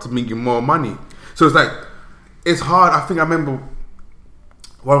extra to make you more money. So it's like it's hard. I think I remember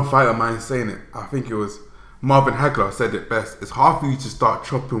one fighter of mine saying it. I think it was Marvin Hagler said it best. It's hard for you to start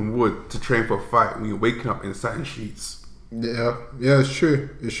chopping wood to train for a fight when you're waking up in satin sheets. Yeah, it's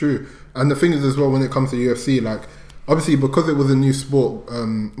true. And the thing is as well, when it comes to UFC, like obviously because it was a new sport,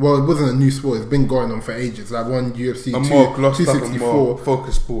 it wasn't a new sport, it's been going on for ages. Like one UFC more glossed up and more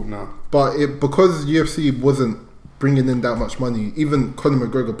focused sport now. But because UFC wasn't bringing in that much money, even Conor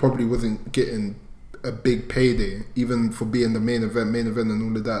McGregor probably wasn't getting a big payday, even for being the main event and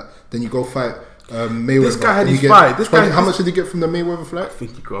all of that. Then you go fight Mayweather. This guy had his fight. How much did he get from the Mayweather fight? I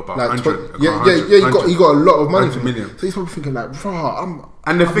think he got about like 100. He got a lot of money from million. So he's probably thinking like,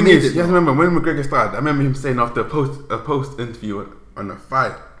 and the thing is, you have to remember when McGregor started. I remember him saying after a post interview on a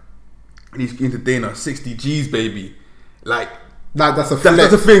fight, and he's going to Dana 60 G's, baby. Like that's a flex.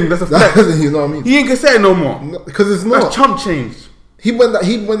 That's a thing. That's a flex. You know what I mean? He ain't gonna say it no more because it's not. That's chump change. He went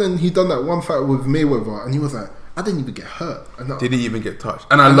and he done that one fight with Mayweather, and he was like, I didn't even get hurt. And Didn't even get touched.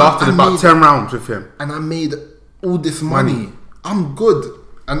 And I lasted about 10 rounds with him. And I made all this money. I'm good.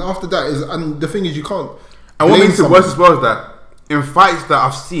 And after that and the thing is, you can't. And what makes it worse as well is that in fights that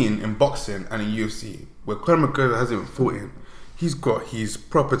I've seen in boxing and in UFC, where Conor McGregor hasn't fought in, he's got his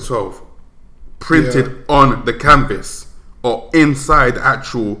proper 12 printed on the canvas or inside the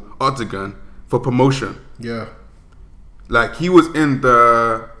actual octagon for promotion. Yeah. Like he was in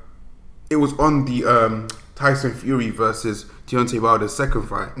it was on the Tyson Fury versus Deontay Wilder's second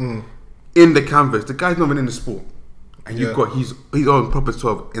fight in the canvas. The guy's not even in the sport, and you've got he's on proper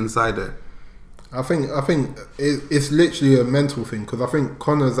 12 inside there. I think it's literally a mental thing, because I think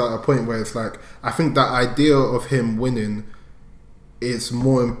Conor's at a point where it's like, I think that idea of him winning is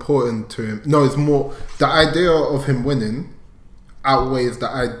more important to him. No, it's more the idea of him winning outweighs the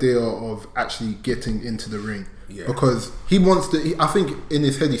idea of actually getting into the ring. Yeah. Because he wants to. I think in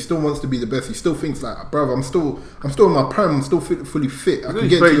his head he still wants to be the best. He still thinks like, brother, I'm still in my prime. I'm still fully fit. I can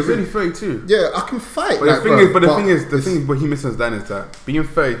get to the ring. He's only 32. Yeah, I can fight. But the thing is, what he misunderstands is that being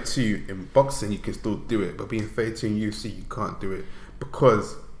 32 in boxing you can still do it, but being 32 in UFC you can't do it,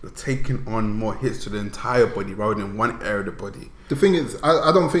 because you're taking on more hits to the entire body rather than one area of the body. The thing is,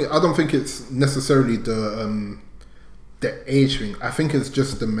 I don't think it's necessarily the age thing. I think it's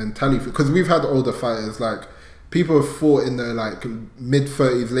just the mentality, because we've had older fighters, like people have fought in their like mid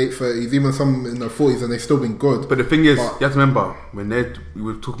 30s, late 30s, even some in their 40s, and they've still been good. But the thing is, you have to remember when we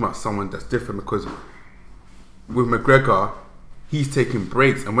were talking about someone that's different, because with McGregor, he's taking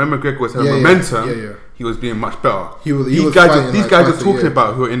breaks, and when McGregor was having momentum, he was being much better. These guys are talking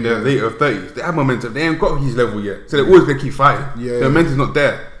about who are in their later 30s. They have momentum. They ain't got his level yet, so they're always gonna keep fighting. The momentum's not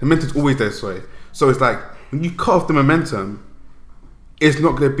there. The momentum's always there. So it's like when you cut off the momentum, it's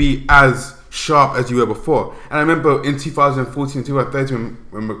not gonna be as sharp as you were before. And I remember in 2014, 2013,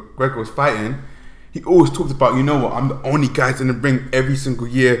 when McGregor was fighting, he always talked about, you know what, I'm the only guy in the ring every single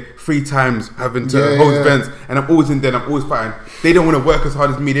year, 3 times having to hold events, and I'm always in there and I'm always fighting. They don't want to work as hard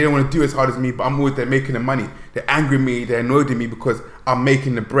as me, they don't want to do as hard as me, but I'm always there making the money. They're angry at me, they're annoyed at me because I'm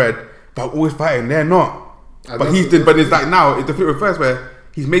making the bread, but I'm always fighting. They're not. But it's like now, it's the flip reverse where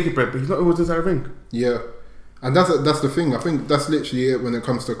he's making bread, but he's not always inside the ring. Yeah. And that's the thing. I think that's literally it when it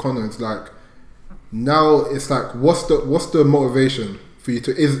comes to Conor. It's like, now it's like, what's the motivation for you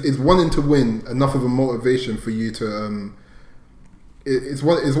to is wanting to win enough of a motivation for you to is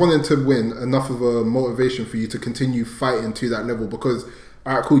wanting to win enough of a motivation for you to continue fighting to that level? Because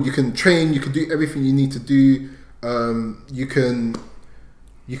alright, cool, you can train, you can do everything you need to do, you can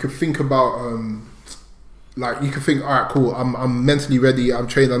think about like, you can think, alright, cool, I'm mentally ready, I'm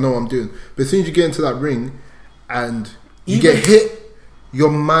trained, I know what I'm doing. But as soon as you get into that ring and you get hit, your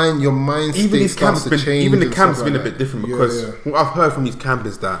mind state starts to change. Even the camp's been a bit different, because what I've heard from these camp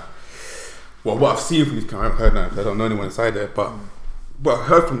is that, well, what I've seen from these camp, I haven't heard that, I don't know anyone inside there, but what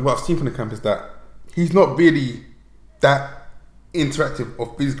I've seen from the camp is that he's not really that interactive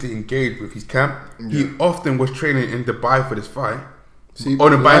or physically engaged with his camp. He often was training in Dubai for this fight,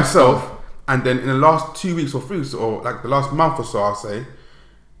 on it by himself, and then in the last 2 weeks or 3 weeks, or like the last month or so, I'll say,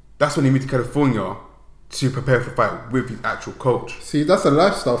 that's when he moved to California to prepare for the fight with his actual coach. See, that's a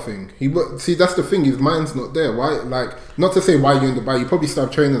lifestyle thing. That's the thing. His mind's not there. Why? Like, not to say why you're in Dubai. You probably still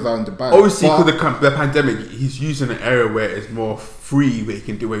have trainers out in Dubai. Obviously, because the pandemic, he's using an area where it's more free, where he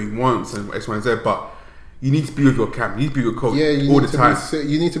can do what he wants and X, Y, and Z. But you need to be with your camp. You need to be with your coach all the time.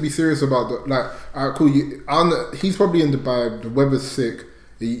 You need to be serious about cool. He's probably in Dubai. The weather's sick.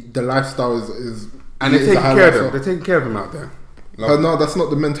 The lifestyle is and they're taking care of him. They're taking care of him out there. But no, that's not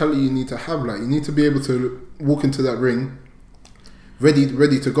the mentality you need to have. Like, you need to be able to walk into that ring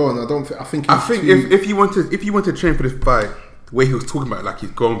ready to go. And I think if you want to train for this fight, the way he was talking about it, like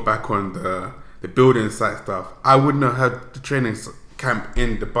he's going back on the building site stuff, I wouldn't have had the training camp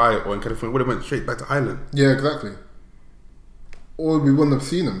in Dubai or in California. Would have went straight back to Ireland. Yeah, exactly. Or we wouldn't have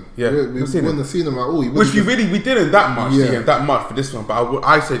seen him. Yeah, we wouldn't have seen him at all. Which we didn't that much see him that much for this one. But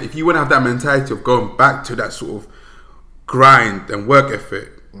I said, if you wouldn't have that mentality of going back to that sort of grind and work ethic,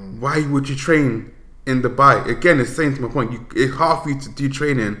 why would you train in Dubai? Again, it's saying to my point, it's hard for you to do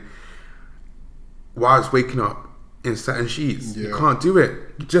training while it's waking up in satin sheets. You can't do it.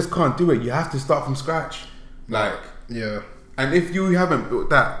 You just can't do it. You have to start from scratch. And if you haven't built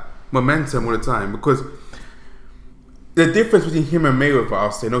that momentum all the time, because the difference between him and Mayweather,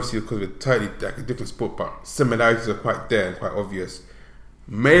 I'll say, and obviously because we're totally like a different sport, but similarities are quite there and quite obvious.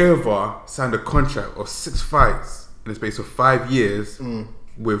 Mayweather signed a contract of 6 fights in the space of 5 years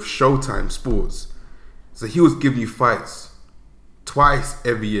with Showtime Sports. So he was giving you fights twice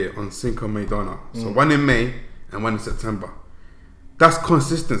every year on Cinco Maidana. So one in May and one in September. That's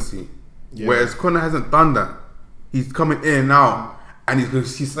consistency. Yeah. Whereas Conor hasn't done that. He's coming in and out, and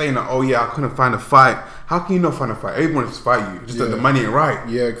he's saying that, oh yeah, I couldn't find a fight. How can you not find a fight? Everyone wants to fight you. Just that the money ain't right.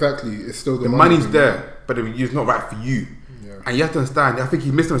 Yeah, exactly. It's still The money's there, but it's not right for you. Yeah. And you have to understand, I think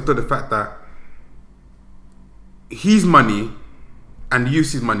he misunderstood the fact that his money and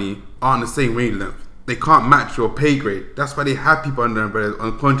UFC's money are on the same wavelength. They can't match your pay grade. That's why they have people under umbrellas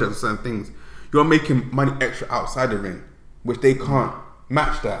on contracts and certain things. You're making money extra outside the ring, which they can't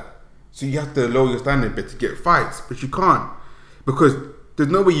match that. So you have to lower your standard a bit to get fights, but you can't. Because there's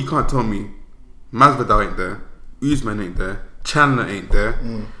no way you can't tell me Masvidal ain't there, Usman ain't there, Chandler ain't there.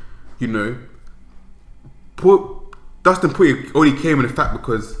 You know, Dustin Poirier only came in the fact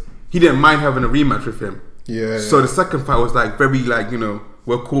because he didn't mind having a rematch with him. Yeah. So the second fight was like very like, you know,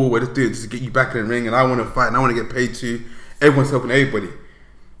 we're cool, we're just doing it just to get you back in the ring, and I want to fight and I want to get paid too. Everyone's helping everybody.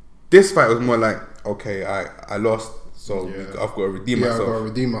 This fight was more like, okay, I lost, so I've got to redeem myself. Yeah, I've got to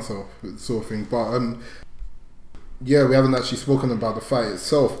redeem myself, sort of thing. But yeah, we haven't actually spoken about the fight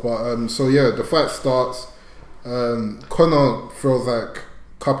itself. But so yeah, the fight starts. Conor throws like a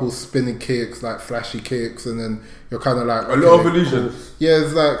couple spinning kicks, like flashy kicks, and then you're kind of like a lot of illusions. Cool. Yeah,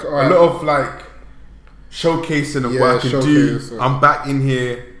 it's like a lot of like showcasing of what I can do. I'm back in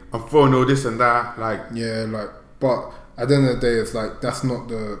here. I'm throwing all this and that. Like but at the end of the day, it's like that's not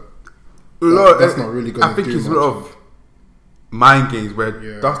the. That's not really going to do I think it's a much. lot of mind games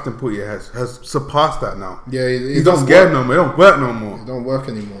where Dustin Poirier has surpassed that now. Yeah, he's not scared no more. It don't work no more. It don't work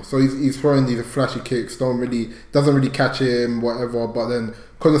anymore. So he's throwing these flashy kicks. Doesn't really catch him, whatever. But then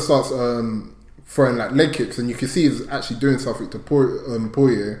Conor starts throwing like leg kicks, and you can see he's actually doing something to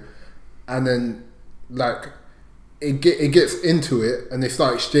Poirier, and then like it gets into it, and they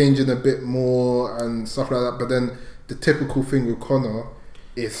start exchanging a bit more and stuff like that. But then the typical thing with Conor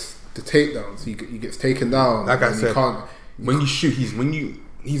is the takedowns. He gets taken down. Like I said, when you shoot, he's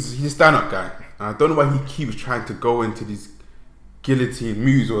a stand-up guy. And I don't know why he keeps trying to go into these guillotine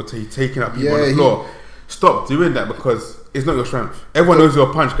moves or taking out people on the floor. Stop doing that because it's not your strength. Everyone knows you're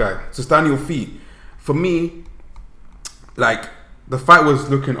a punch guy, so stand on your feet. For me, like the fight was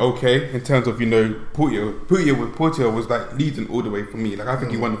looking okay in terms of, you know, Poirier was like leading all the way for me. Like I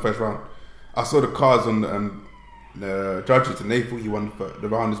think he won the first round. I saw the cards on the judges, and they thought he won the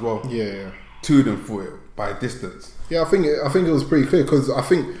round as well. Yeah. Two of them fought it by distance. Yeah, I think it was pretty clear because I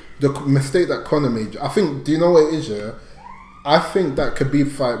think the mistake that Conor made. I think, do you know what it is? Yeah, I think that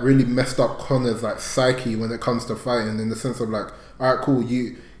Khabib fight really messed up Conor's like psyche when it comes to fighting, in the sense of like, all right, cool,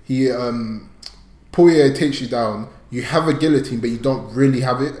 Poirier takes you down. You have a guillotine, but you don't really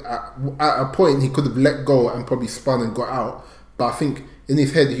have it. At a point, he could have let go and probably spun and got out. But I think in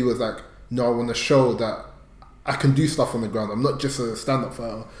his head, he was like, no, I want to show that I can do stuff on the ground. I'm not just a stand-up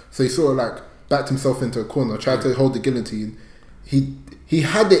fighter. So he sort of like backed himself into a corner, tried to hold the guillotine. He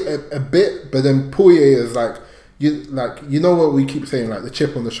had it a bit, but then Poirier is like, you know what we keep saying, like the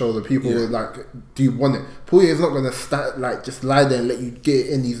chip on the shoulder. People were like, do you want it? Poirier is not going to just lie there and let you get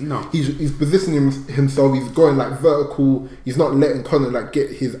in. He's positioning himself. He's going like vertical. He's not letting Conor like get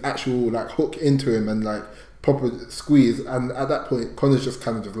his actual like hook into him and like proper squeeze. And at that point, Conor's just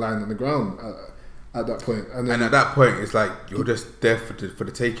kind of just lying on the ground. At that point, and at that point, it's like you're just there for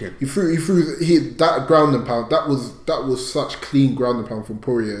the taking. He threw that ground and pound. That was such clean ground and pound from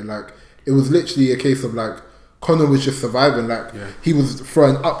Poirier. Like it was literally a case of like Conor was just surviving. Like he was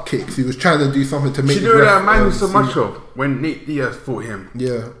throwing up kicks. He was trying to do something to make. You know what that reminded me so much of when Nate Diaz fought him.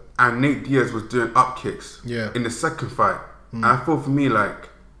 Yeah, and Nate Diaz was doing up kicks. Yeah, in the second fight, and I thought for me like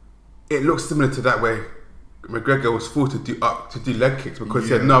it looks similar to that way. McGregor was forced to do leg kicks because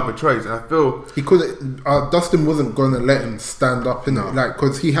he had no other choice, and I feel he could. Dustin wasn't going to let him stand up in it, like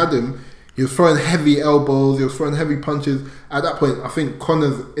because he had him. He was throwing heavy elbows. He was throwing heavy punches. At that point, I think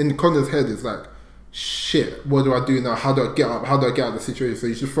Conor's head is like, shit. What do I do now? How do I get up? How do I get out of the situation? So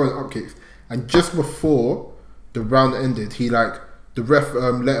he's just throwing up kicks. And just before the round ended, he like the ref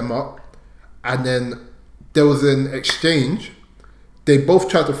let him up, and then there was an exchange. They both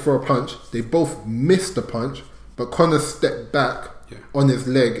tried to throw a punch. They both missed the punch, but Conor stepped back on his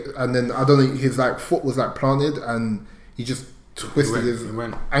leg, and then I don't know, his like foot was like planted, and he just twisted his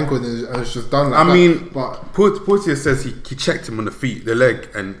ankle, and it's just done. Like that. But Poirier says he checked him on the leg,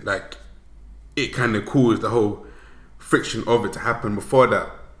 and like it kind of caused the whole friction of it to happen before that.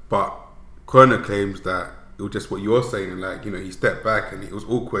 But Conor claims that it was just what you're saying, like, you know, he stepped back and it was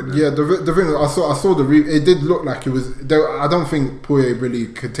awkward. Yeah, the thing I saw it did look like it was there. I don't think Poirier really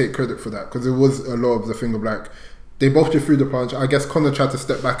could take credit for that, because it was a lot of the thing of like they both just threw the punch. I guess Conor tried to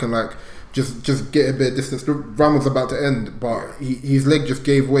step back and like just get a bit of distance. The round was about to end, but his leg just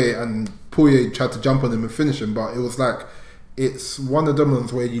gave way, and Poirier tried to jump on him and finish him. But it was like it's one of them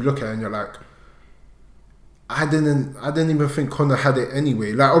ones where you look at it and you're like, I didn't even think Conor had it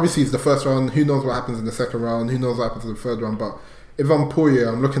anyway. Like, obviously it's the first round. Who knows what happens in the second round? Who knows what happens in the third round? But if I'm Poirier,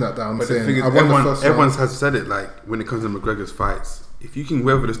 I'm looking at that. I'm But saying, the thing is, I won the first everyone round. has said it. Like when it comes to McGregor's fights, if you can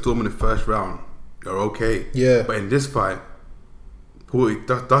weather the storm in the first round, you're okay. Yeah. But in this fight,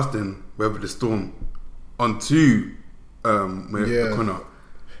 Dustin weathered the storm onto Conor.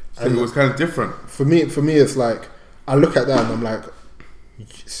 So it was kind of different. For me, it's like I look at that and I'm like,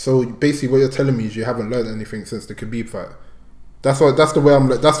 so basically, what you're telling me is you haven't learned anything since the Khabib fight. That's the way I'm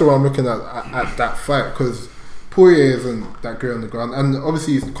looking at that fight, because Poirier isn't that great on the ground, and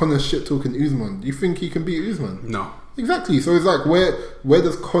obviously Conor's shit talking Usman. Do you think he can beat Usman? No. Exactly. So it's like, where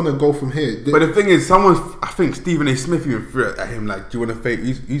does Conor go from here? But the thing is, I think Stephen A. Smith even threw it at him like, "Do you want to fight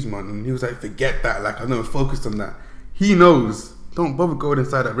Usman?" And he was like, "Forget that. Like, I'm not focused on that." He knows. Don't bother going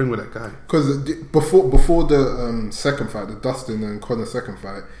inside that ring with that guy. Because before the second fight, the Dustin and Conor second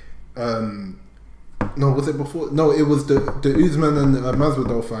fight, no, was it before? No, it was the Usman and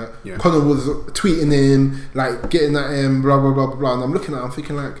Masvidal fight. Yeah. Conor was tweeting him, like getting at him, blah blah blah blah blah. And I'm looking at him, I'm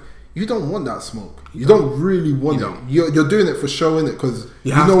thinking like, you don't want that smoke. You don't really want it. You're doing it for show, innit? Because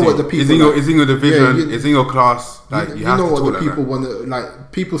you know what the people. It's in your division. It's in your class. Like you have know to what talk the like people that. want to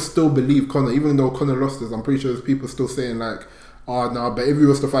like. People still believe Conor, even though Conor lost this. I'm pretty sure there's people still saying like, "Oh no," but if he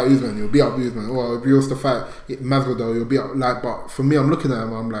was to fight Usman, he'll be up Usman. Or if he was to fight Masvidal, he'll be up. Like, but for me, I'm looking at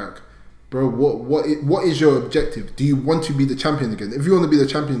him. I'm like, bro, what is your objective? Do you want to be the champion again? If you want to be the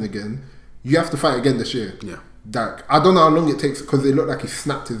champion again, you have to fight again this year. Yeah. Like, I don't know how long it takes, because it looked like he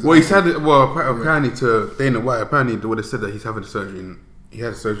snapped his. Well, he said it. Well, apparently to Dana White, apparently they would have said that he's having surgery, and he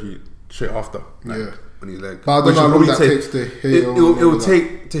had surgery straight after. Like, Yeah. on his leg. But I don't know how long that takes to heal. It will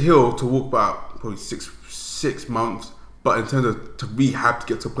take to heal to walk about probably six months. But in terms of to rehab to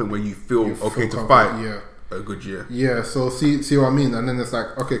get to a point where you feel okay to confident, fight, yeah. a good year. Yeah, so see what I mean, and then it's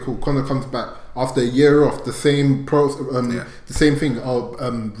like, okay, cool. Conor comes back after a year off, the same the same thing.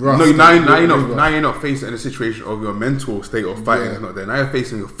 Russ, No, now you're not facing in a situation of your mental state of fighting is not there. Now you're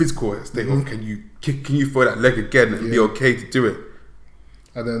facing your physical state of can you throw that leg again and be okay to do it.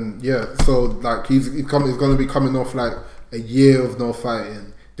 And then so like he's going to be coming off like a year of no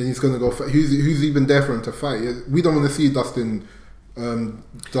fighting. Then he's going to go fight. Who's even there for him to fight? We don't want to see Dustin and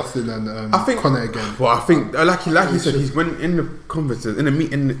Conor again. Well, I think like you said, he's when in the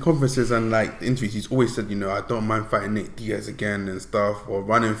conferences and like the interviews, he's always said, I don't mind fighting Nate Diaz again and stuff, or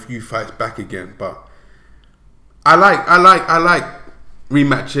running a few fights back again. But I like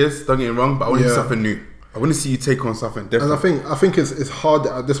rematches. Don't get me wrong, but I want to see something new. I want to see you take on something different. And I think it's hard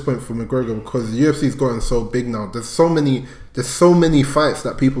at this point for McGregor, because the UFC's gotten so big now. There's so many fights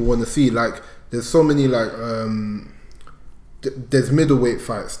that people want to see. Like, there's so many like there's middleweight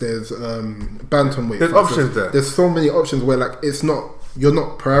fights. There's bantamweight. There's fights. options there. There's so many options where like you're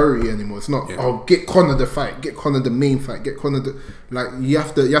not priority anymore. It's not get Conor the fight, get Conor the main fight, get Conor the you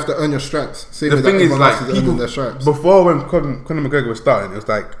have to earn your stripes. Same The thing is, like, people their stripes. before when Conor McGregor was starting, it was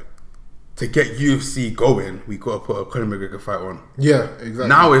like, to get UFC going, we got to put a Conor McGregor fight on. Yeah, exactly.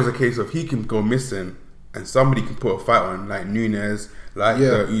 Now it's a case of he can go missing and somebody can put a fight on, like Nunes, like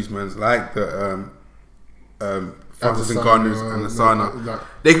the Usmans, like the Francis Ngannou's and Lasana.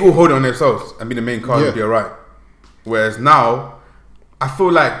 They can all hold it on themselves and be the main card and be alright. Whereas now, I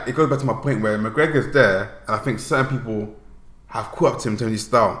feel like it goes back to my point where McGregor's there, and I think certain people have caught up to him in terms of his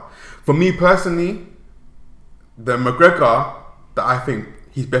style. For me personally, the McGregor that I think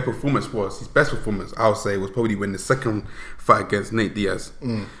his best performance, I would say, was probably when the second fight against Nate Diaz.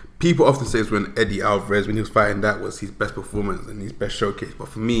 People often say it's when Eddie Alvarez, when he was fighting, that was his best performance and his best showcase. But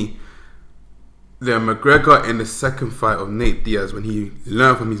for me, the McGregor in the second fight of Nate Diaz, when he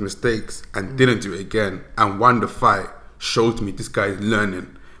learned from his mistakes and didn't do it again and won the fight, showed me this guy is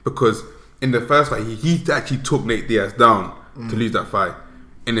learning. Because in the first fight, he actually took Nate Diaz down to lose that fight.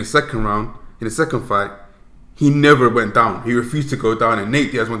 In the second fight, he never went down. He refused to go down, and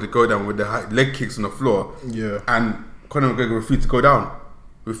Nate Diaz wanted to go down with the leg kicks on the floor. Yeah. And Conor McGregor refused to go down,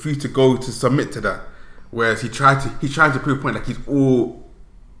 refused to go to submit to that. Whereas he's trying to prove a point like he's all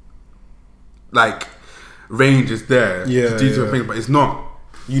like range is there to do different things, but it's not.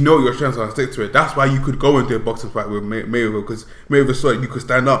 You know your strengths are, stick to it. That's why you could go into a boxing fight with Mayweather, because Mayweather saw it, you could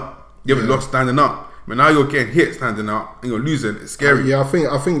stand up. You haven't lost standing up. But now you're getting hit standing up and you're losing. It's scary. I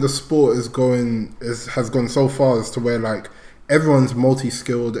think the sport has gone so far as to where like everyone's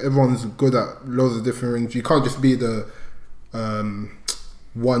multi-skilled, everyone's good at loads of different rings. You can't just be the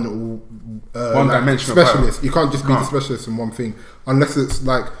one-dimensional specialist. Fighter. You can't just be the specialist in one thing, unless it's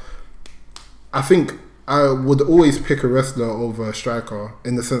like, I think I would always pick a wrestler over a striker,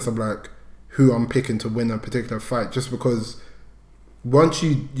 in the sense of like, who I'm picking to win a particular fight, just because once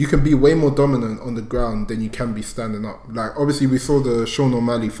you can be way more dominant on the ground than you can be standing up. Like obviously we saw the Sean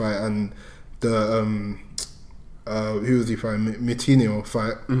O'Malley fight and the who was he fighting? Moutinho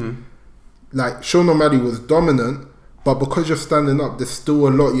fight. Like Sean O'Malley was dominant, but because you're standing up, there's still a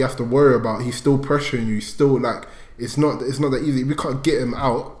lot you have to worry about. He's still pressuring you. Still like it's not that easy. We can't get him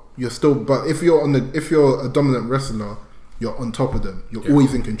out. You're still, but if you're a dominant wrestler, you're on top of them. You're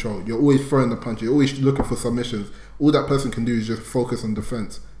always in control. You're always throwing the punch. You're always looking for submissions. All that person can do is just focus on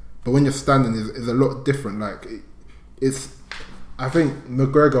defense. But when you're standing, is a lot different. Like I think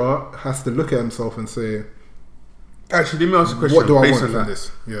McGregor has to look at himself and say, actually, let me ask you a question. What do I based want on from that.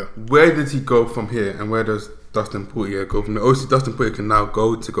 this? Yeah. Where does he go from here, and where does Dustin Poirier go from there? Obviously, Dustin Poirier can now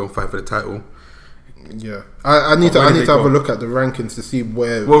go and fight for the title. Yeah, I need to have a look at the rankings to see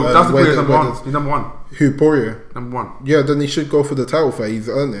where. Well, Dustin where Poirier's the- number where one. the- He's number one. Who, Poirier? Number one. Yeah, then he should go for the title fight. He's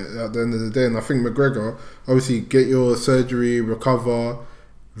earned it at the end of the day. And I think McGregor, obviously, get your surgery, recover,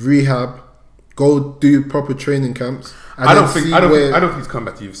 rehab, go do proper training camps. And I don't then think see I don't where- think he's come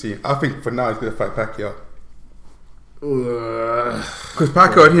back to UFC. I think for now he's going to fight Pacquiao. Because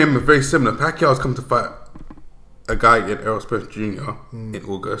Pacquiao and him are very similar. Pacquiao's come to fight a guy in Errol Spence Jr. In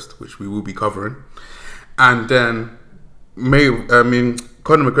August, which we will be covering. And then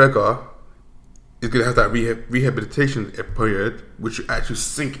Conor McGregor is going to have that rehabilitation period, which will actually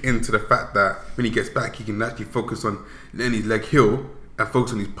sink into the fact that when he gets back, he can actually focus on letting his leg heal and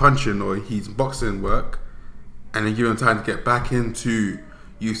focus on his punching or his boxing work, and then give him time to get back into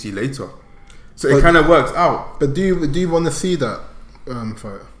UFC later. So it kind of works out. But do you want to see that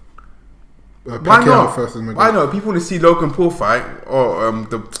fight? Why Pacquiao not? versus McGregor. Why not? People want to see Logan Paul fight or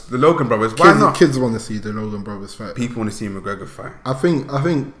the Logan brothers. Why Kids, not? kids want to see the Logan brothers fight. People want to see McGregor fight. I think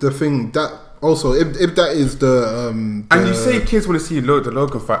the thing that also if that is the And you say kids want to see the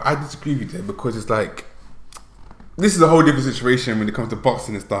Logan fight. I disagree with you there because it's like this is a whole different situation when it comes to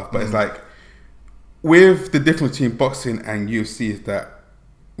boxing and stuff. But it's like with the difference between boxing and UFC is that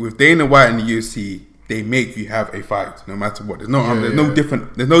with Dana White and the UFC, they make you have a fight no matter what. There's no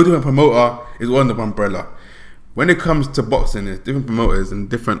different promoter. It's all under one umbrella. When it comes to boxing, there's different promoters and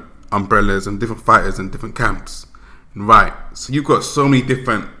different umbrellas and different fighters and different camps. Right. So you've got so many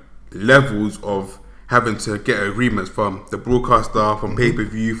different levels of having to get agreements from the broadcaster, from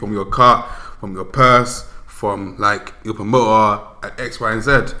pay-per-view, from your cut, from your purse, from like your promoter at X, Y, and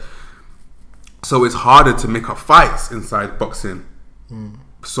Z. So it's harder to make up fights inside boxing.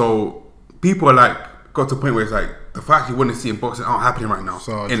 So people are like got to a point where it's like the facts you want to see in boxing aren't happening right now.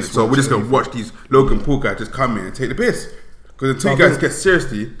 So we're just gonna watch these Logan Paul guys just come in and take the piss. Because until you guys get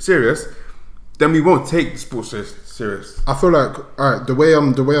serious, then we won't take the sport serious. I feel like alright, the way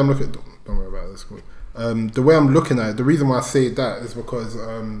I'm looking. Don't worry about this. The way I'm looking at it, the reason why I say that is because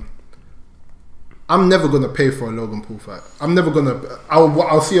I'm never gonna pay for a Logan Paul fight. I'm never gonna.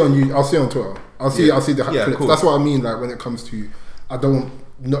 I'll see on you. I'll see on Twitter. I'll see the clips. Cool. That's what I mean. Like when it comes to, I don't.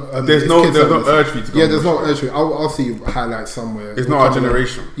 There's no urge for you to go. Yeah, there's no urge for you. I'll see highlights somewhere. It's not our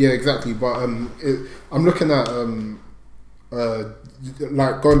generation. Yeah, exactly. But I'm looking at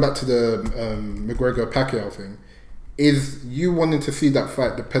like going back to the McGregor Pacquiao thing. Is you wanting to see that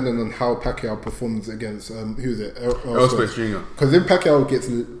fight depending on how Pacquiao performs against who's it? Errol Spence Jr. Because if Pacquiao gets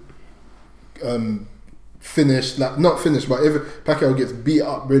finished, like not finished, but if Pacquiao gets beat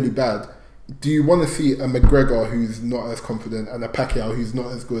up really bad, do you want to see a McGregor who's not as confident and a Pacquiao who's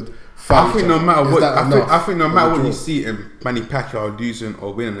not as good fight? I think no matter what, I think no matter what draw? you see in Manny Pacquiao losing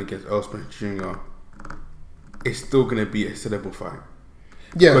or winning against Errol Spence Jr., it's still gonna be a sellable fight.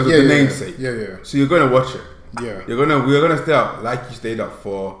 Yeah, because of the namesake. Yeah. So you're gonna watch it. Yeah. We're gonna stay up like you stayed up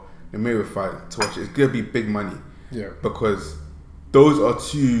for the Mayweather fight to watch it. It's gonna be big money. Yeah. Because those are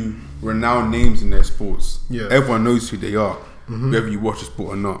two renowned names in their sports. Yeah. Everyone knows who they are, whether you watch the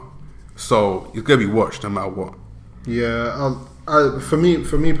sport or not. So it's gonna be watched no matter what. Yeah, for me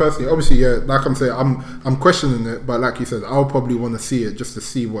personally, obviously, yeah, like I'm saying, I'm questioning it, but like you said, I'll probably want to see it just to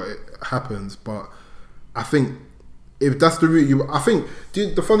see what happens. But I think if that's the route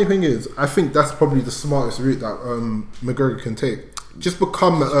the funny thing is, I think that's probably the smartest route that McGregor can take. Just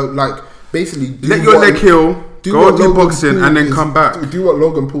become like basically let your leg heal, go do boxing, and then come back. Do what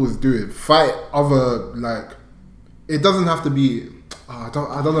Logan Paul is doing. Fight other like. It doesn't have to be. I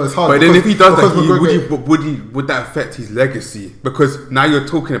don't know. It's hard. But then if he does that, would that affect his legacy? Because now you're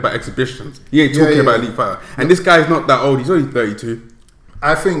talking about exhibitions. You ain't talking about elite fighter. And this guy's not that old. He's only 32.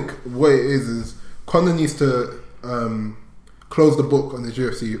 I think what it is Conor needs to close the book on his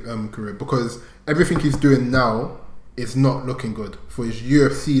UFC career, because everything he's doing now is not looking good for his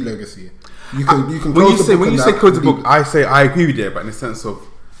UFC legacy. You can when you say close the book, I say I agree with you, but in the sense of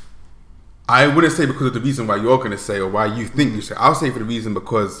I wouldn't say because of the reason why you're going to say or why you think you say. I'll say for the reason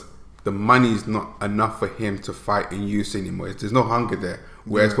because the money's not enough for him to fight in UFC anymore. There's no hunger there.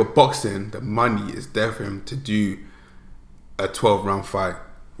 Whereas for boxing, the money is there for him to do a 12-round fight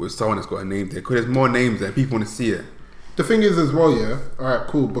with someone that's got a name there. Because there's more names there. People want to see it. The thing is as well, yeah. All right,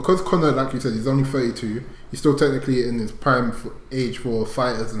 cool. Because Conor, like you said, he's only 32. He's still technically in his prime age for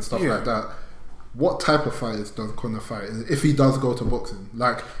fighters and stuff like that. What type of fighters does Conor fight if he does go to boxing?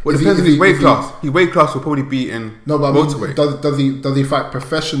 Like, well, it depends on his weight class. His weight class will probably be in welterweight. Does he fight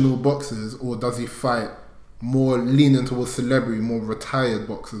professional boxers, or does he fight more leaning towards celebrity, more retired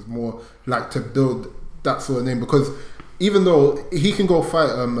boxers, more like to build that sort of name? Because even though he can go fight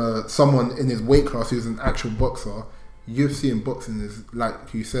someone in his weight class who's an actual boxer, UFC and boxing is, like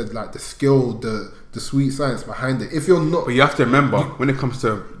you said, like the skill, the sweet science behind it. If you're not, but you have to remember when it comes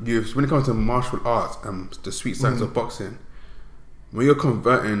to UFC, when it comes to martial arts, the sweet science of boxing, when you're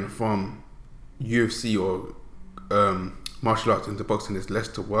converting from UFC or martial arts into boxing, there's less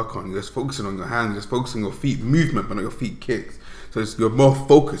to work on. You're just focusing on your hands, you're just focusing on your feet movement, but not your feet kicks. So you're more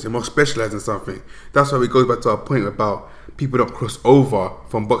focused, you're more specialized in something. That's why it goes back to our point about people don't cross over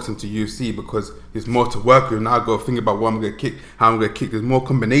from boxing to UFC, because there's more to work with. Now I go think about what I'm going to kick, how I'm going to kick. There's more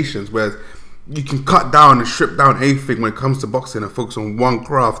combinations, whereas you can cut down and strip down anything when it comes to boxing and focus on one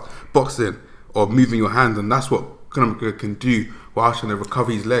craft, boxing or moving your hands, and that's what Conor McGregor can do while trying to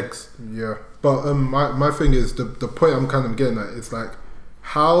recover his legs. Yeah, but my thing is the point I'm kind of getting at is like,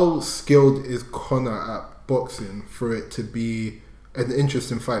 how skilled is Conor at boxing for it to be an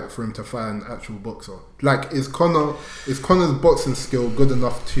interesting fight for him to fight an actual boxer? Like, is Conor's boxing skill good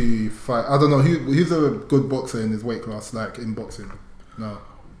enough to fight? I don't know who's a good boxer in his weight class, like in boxing. No.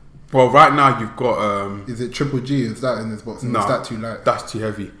 Well, right now you've got is it Triple G? Is that in his boxing? No, is that too light? That's too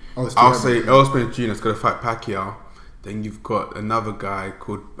heavy. Oh, it's too I'll heavy. say Errol Spence Jr. is going to fight Pacquiao. Then you've got another guy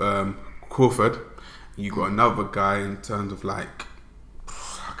called Crawford. You've got another guy in terms of, like,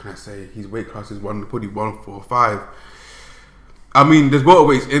 how can I say, his weight class is probably 145. I mean, there's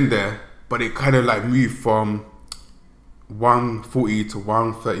welterweights in there, but it kind of like moved from 140 to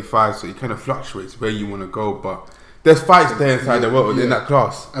 135, so it kind of fluctuates where you want to go. But there's fights there inside the welterweight in that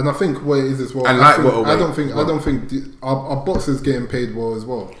class, and I think what it is as well. And I don't think our boxers getting paid well as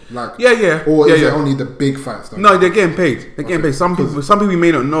well. Like, or is it only the big fights? No, they're getting paid. They're getting paid. Some people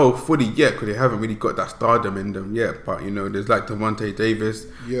may not know fully yet because they haven't really got that stardom in them yet. But you know, there's like Devontae Davis.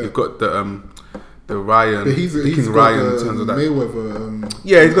 You've got the Ryan, but he's King got Ryan the in terms of that. Mayweather.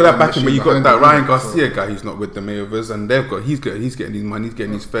 He's got that backing, but you got that Ryan Garcia so. guy who's not with the Mayweathers, and he's getting his money, he's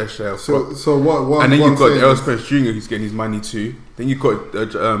getting his fair share. So what? And then you've got the Errol Spence Jr. who's getting his money too. Then you've got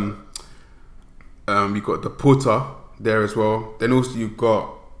you got the Porter there as well. Then also you've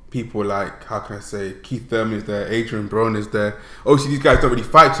got people like, how can I say, Keith Thurman is there, Adrian Broner is there. Obviously these guys don't really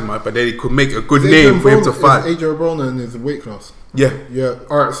fight too much, but they could make a good name for him to fight. Adrian Broner in his weight class. Yeah.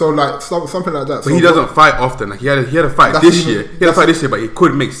 Alright, so like something like that. But he doesn't fight often. Like he had a fight this year. He had a fight this year, but it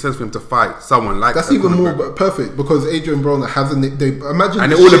could make sense for him to fight someone like that. That's even more perfect because Adrian Broner hasn't. Imagine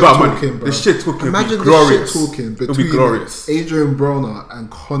and the all shit about talking, money. bro. The shit talking. Imagine be glorious. The shit talking It'll between be glorious. Adrian Broner and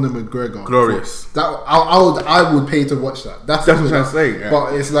Conor McGregor. Glorious. That I would pay to watch that. That's what I'm saying. Yeah.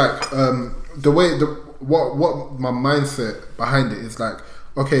 But it's like what my mindset behind it is like.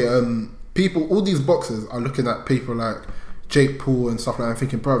 Okay, people, all these boxers are looking at people like Jake Paul and stuff like that, and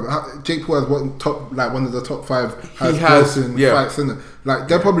thinking, bro, Jake Paul has one of the top 5 fights in it. Like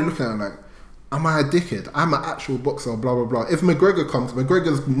they're probably looking at him like, am I a dickhead? I'm an actual boxer, blah blah blah. If McGregor comes,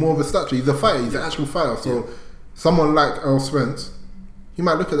 McGregor's more of a stature. He's a fighter. He's an actual fighter. So someone like Errol Spence, he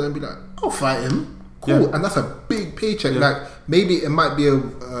might look at them and be like, I'll fight him. Cool, and that's a big paycheck. Like maybe it might be a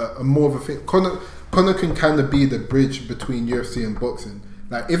more of a thing. Conor can kind of be the bridge between UFC and boxing.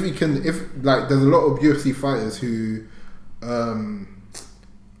 Like if there's a lot of UFC fighters who are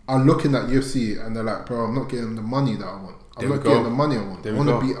looking at UFC and they're like, bro, I'm not getting the money that I want. I'm not getting the money I want. I want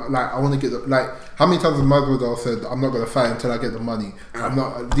to be like, I want to get how many times has Masvidal said, I'm not going to fight until I get the money. I'm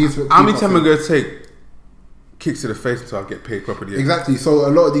not. How many times am I going to take kicks to the face until I get paid properly? Exactly. So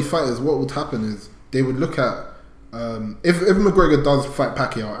a lot of these fighters, what would happen is they would look at if McGregor does fight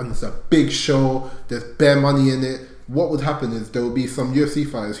Pacquiao and it's a big show, there's bare money in it. What would happen is there will be some UFC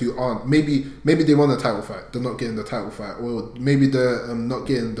fighters who aren't. Maybe they want a title fight. They're not getting the title fight, or maybe they're not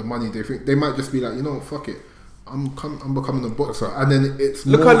getting the money. They think they might just be like, you know what, fuck it. I'm becoming a boxer, and then it's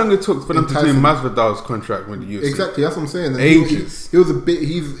look how long it took for them to do Masvidal's contract with the UFC. Exactly, that's what I'm saying. And ages. He was a bit.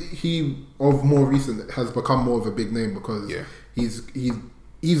 He of more recent has become more of a big name because he's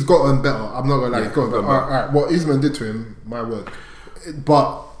gotten better. I'm not gonna lie, he's gotten better. All right, what Usman did to him, my word,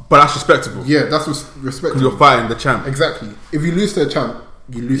 but. But that's respectable. Yeah, that's respectable. Because you're fighting the champ. Exactly. If you lose to a champ,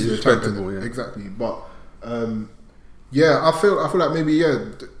 you lose to the champion. Respectable, yeah. Exactly. But yeah, I feel like maybe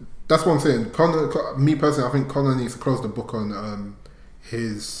that's what I'm saying. Me personally, I think Conor needs to close the book on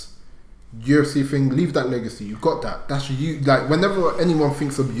his UFC thing. Leave that legacy. You've got that. That's you. Like whenever anyone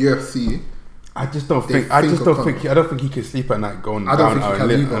thinks of UFC, I don't think he can sleep at night going I don't down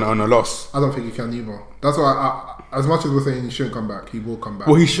think he can either. on a loss. I don't think he can either. That's why, as much as we're saying he shouldn't come back, he will come back.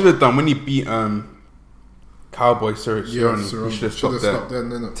 Well, he should have done when he beat Cowboy Cerrone. Cerrone. He should have stopped there.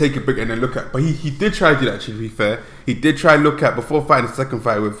 No. Take a break and then look at. But he did try to do that. To be fair, he did try to look at before fighting the second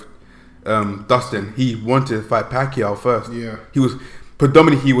fight with Dustin. He wanted to fight Pacquiao first. Yeah, he was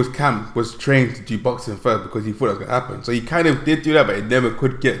predominantly was trained to do boxing first because he thought that was gonna happen. So he kind of did do that, but it never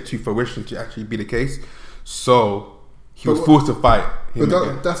could get to fruition to actually be the case. So he was forced to fight.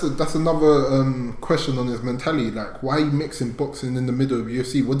 But that's another question on his mentality. Like, why are you mixing boxing in the middle of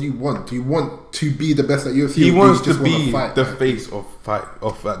UFC? What do you want? Do you want to be the best at UFC? He wants to be fight, the face of fight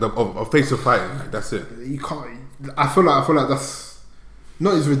of face of fighting. Like, that's it. You can't. I feel like that's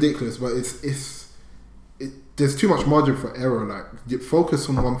not as ridiculous, but there's too much margin for error. Like, you focus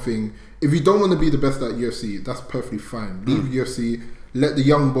on one thing. If you don't want to be the best at UFC, that's perfectly fine. Leave UFC. Let the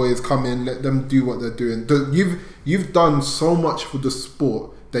young boys come in. Let them do what they're doing. You've done so much for the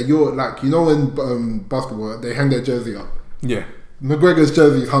sport that you're like, you know, in basketball they hang their jersey up. Yeah. McGregor's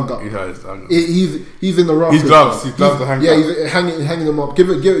jersey is hung up. He's in the rafters. His gloves are hanged up. Yeah, he's hanging them up. Give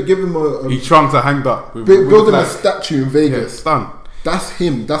him a. His trunks are hanged up. Build him a statue in Vegas. Yeah, done. That's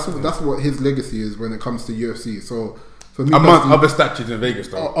him. That's what his legacy is when it comes to UFC. So for me, among other statues in Vegas,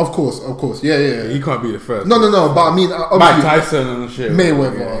 though. Of course. Yeah. He can't be the first. No. But I mean, Mike Tyson and shit.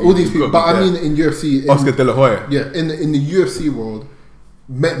 Mayweather, all these people. But I mean, in UFC, Oscar De La Hoya. Yeah, in the UFC world,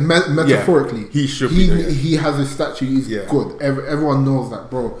 metaphorically, he should he has a statue. He's good. Everyone knows that,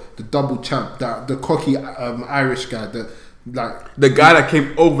 bro. The double champ, the cocky Irish guy, the guy that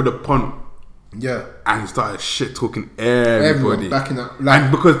came over the pond. Yeah, and he started shit talking everybody. Backing up,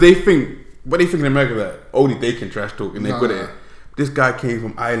 and because they think in America that only they can trash talk and they're good at it. This guy came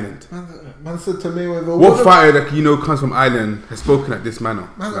from Ireland. Man said to Mayweather, what fighter that comes from Ireland has spoken at this manner?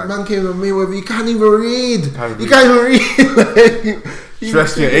 Man came from Mayweather. You can't even read. You can't even read.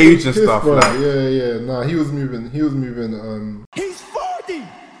 Stress your age and stuff. Yeah. Nah, he was moving. He's 40.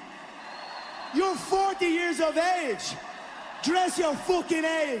 You're 40 years of age. Dress your fucking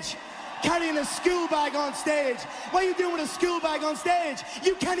age. Carrying a school bag on stage. What are you doing with a school bag on stage?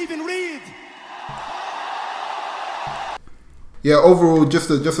 You can't even read. Yeah, overall, just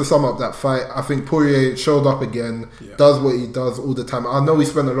to sum up that fight, I think Poirier showed up again, does what he does all the time. I know we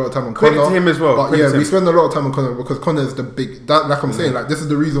spend a lot of time on Conor. Credit to him as well. But we spend a lot of time on Conor because Conor is the big... like I'm saying, like this is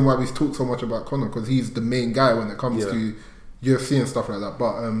the reason why we talk so much about Conor, because he's the main guy when it comes to UFC and stuff like that.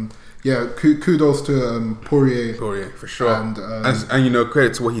 But kudos to Poirier, for sure. And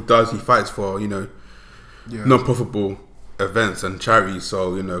credit to what he does. He fights for, non-profitable events and charities,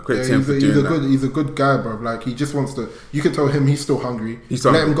 so credit to him for doing that. He's a good guy, bro. Like, he just wants to. You can tell him he's still hungry.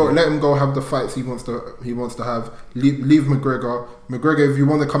 Let him go have the fights he wants to have. Leave McGregor. If you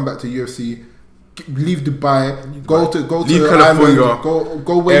want to come back to UFC, leave Dubai. Go to California. Island,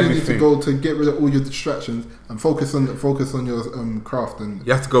 go where you need to go to get rid of all your distractions and focus on your craft. And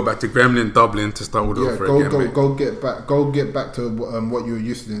you have to go back to Gremlin, Dublin to start all over again. Go get back to what you were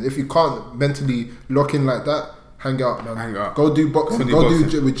used to doing. If you can't mentally lock in like that, hang out, man. Hang out. Go do boxing.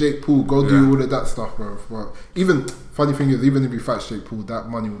 Do with Jake Paul. Do all of that stuff, bro. But even funny thing is, even if you fight Jake Paul, that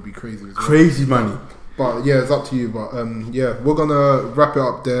money would be crazy. As well. Crazy money. But yeah, it's up to you. But we're gonna wrap it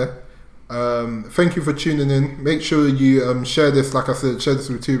up there. Thank you for tuning in. Make sure you share this. Like I said, share this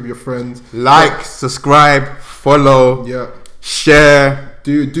with 2 of your friends. Like, subscribe, follow. Yeah. Share.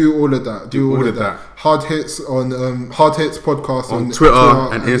 Do all of that. Do all of that. Hard Hits on Hard Hits podcast on Twitter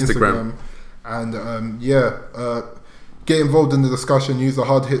and Instagram. And get involved in the discussion. Use the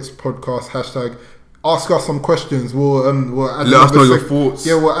Hard Hits podcast hashtag. Ask us some questions. We'll add let us know your thoughts.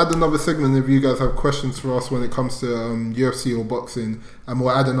 Yeah, we'll add another segment if you guys have questions for us when it comes to UFC or boxing, and we'll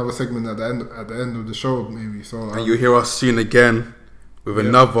add another segment at the end of the show maybe. So and you'll hear us soon again with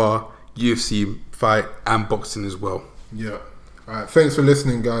another UFC fight and boxing as well. Yeah. All right. Thanks for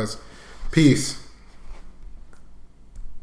listening, guys. Peace.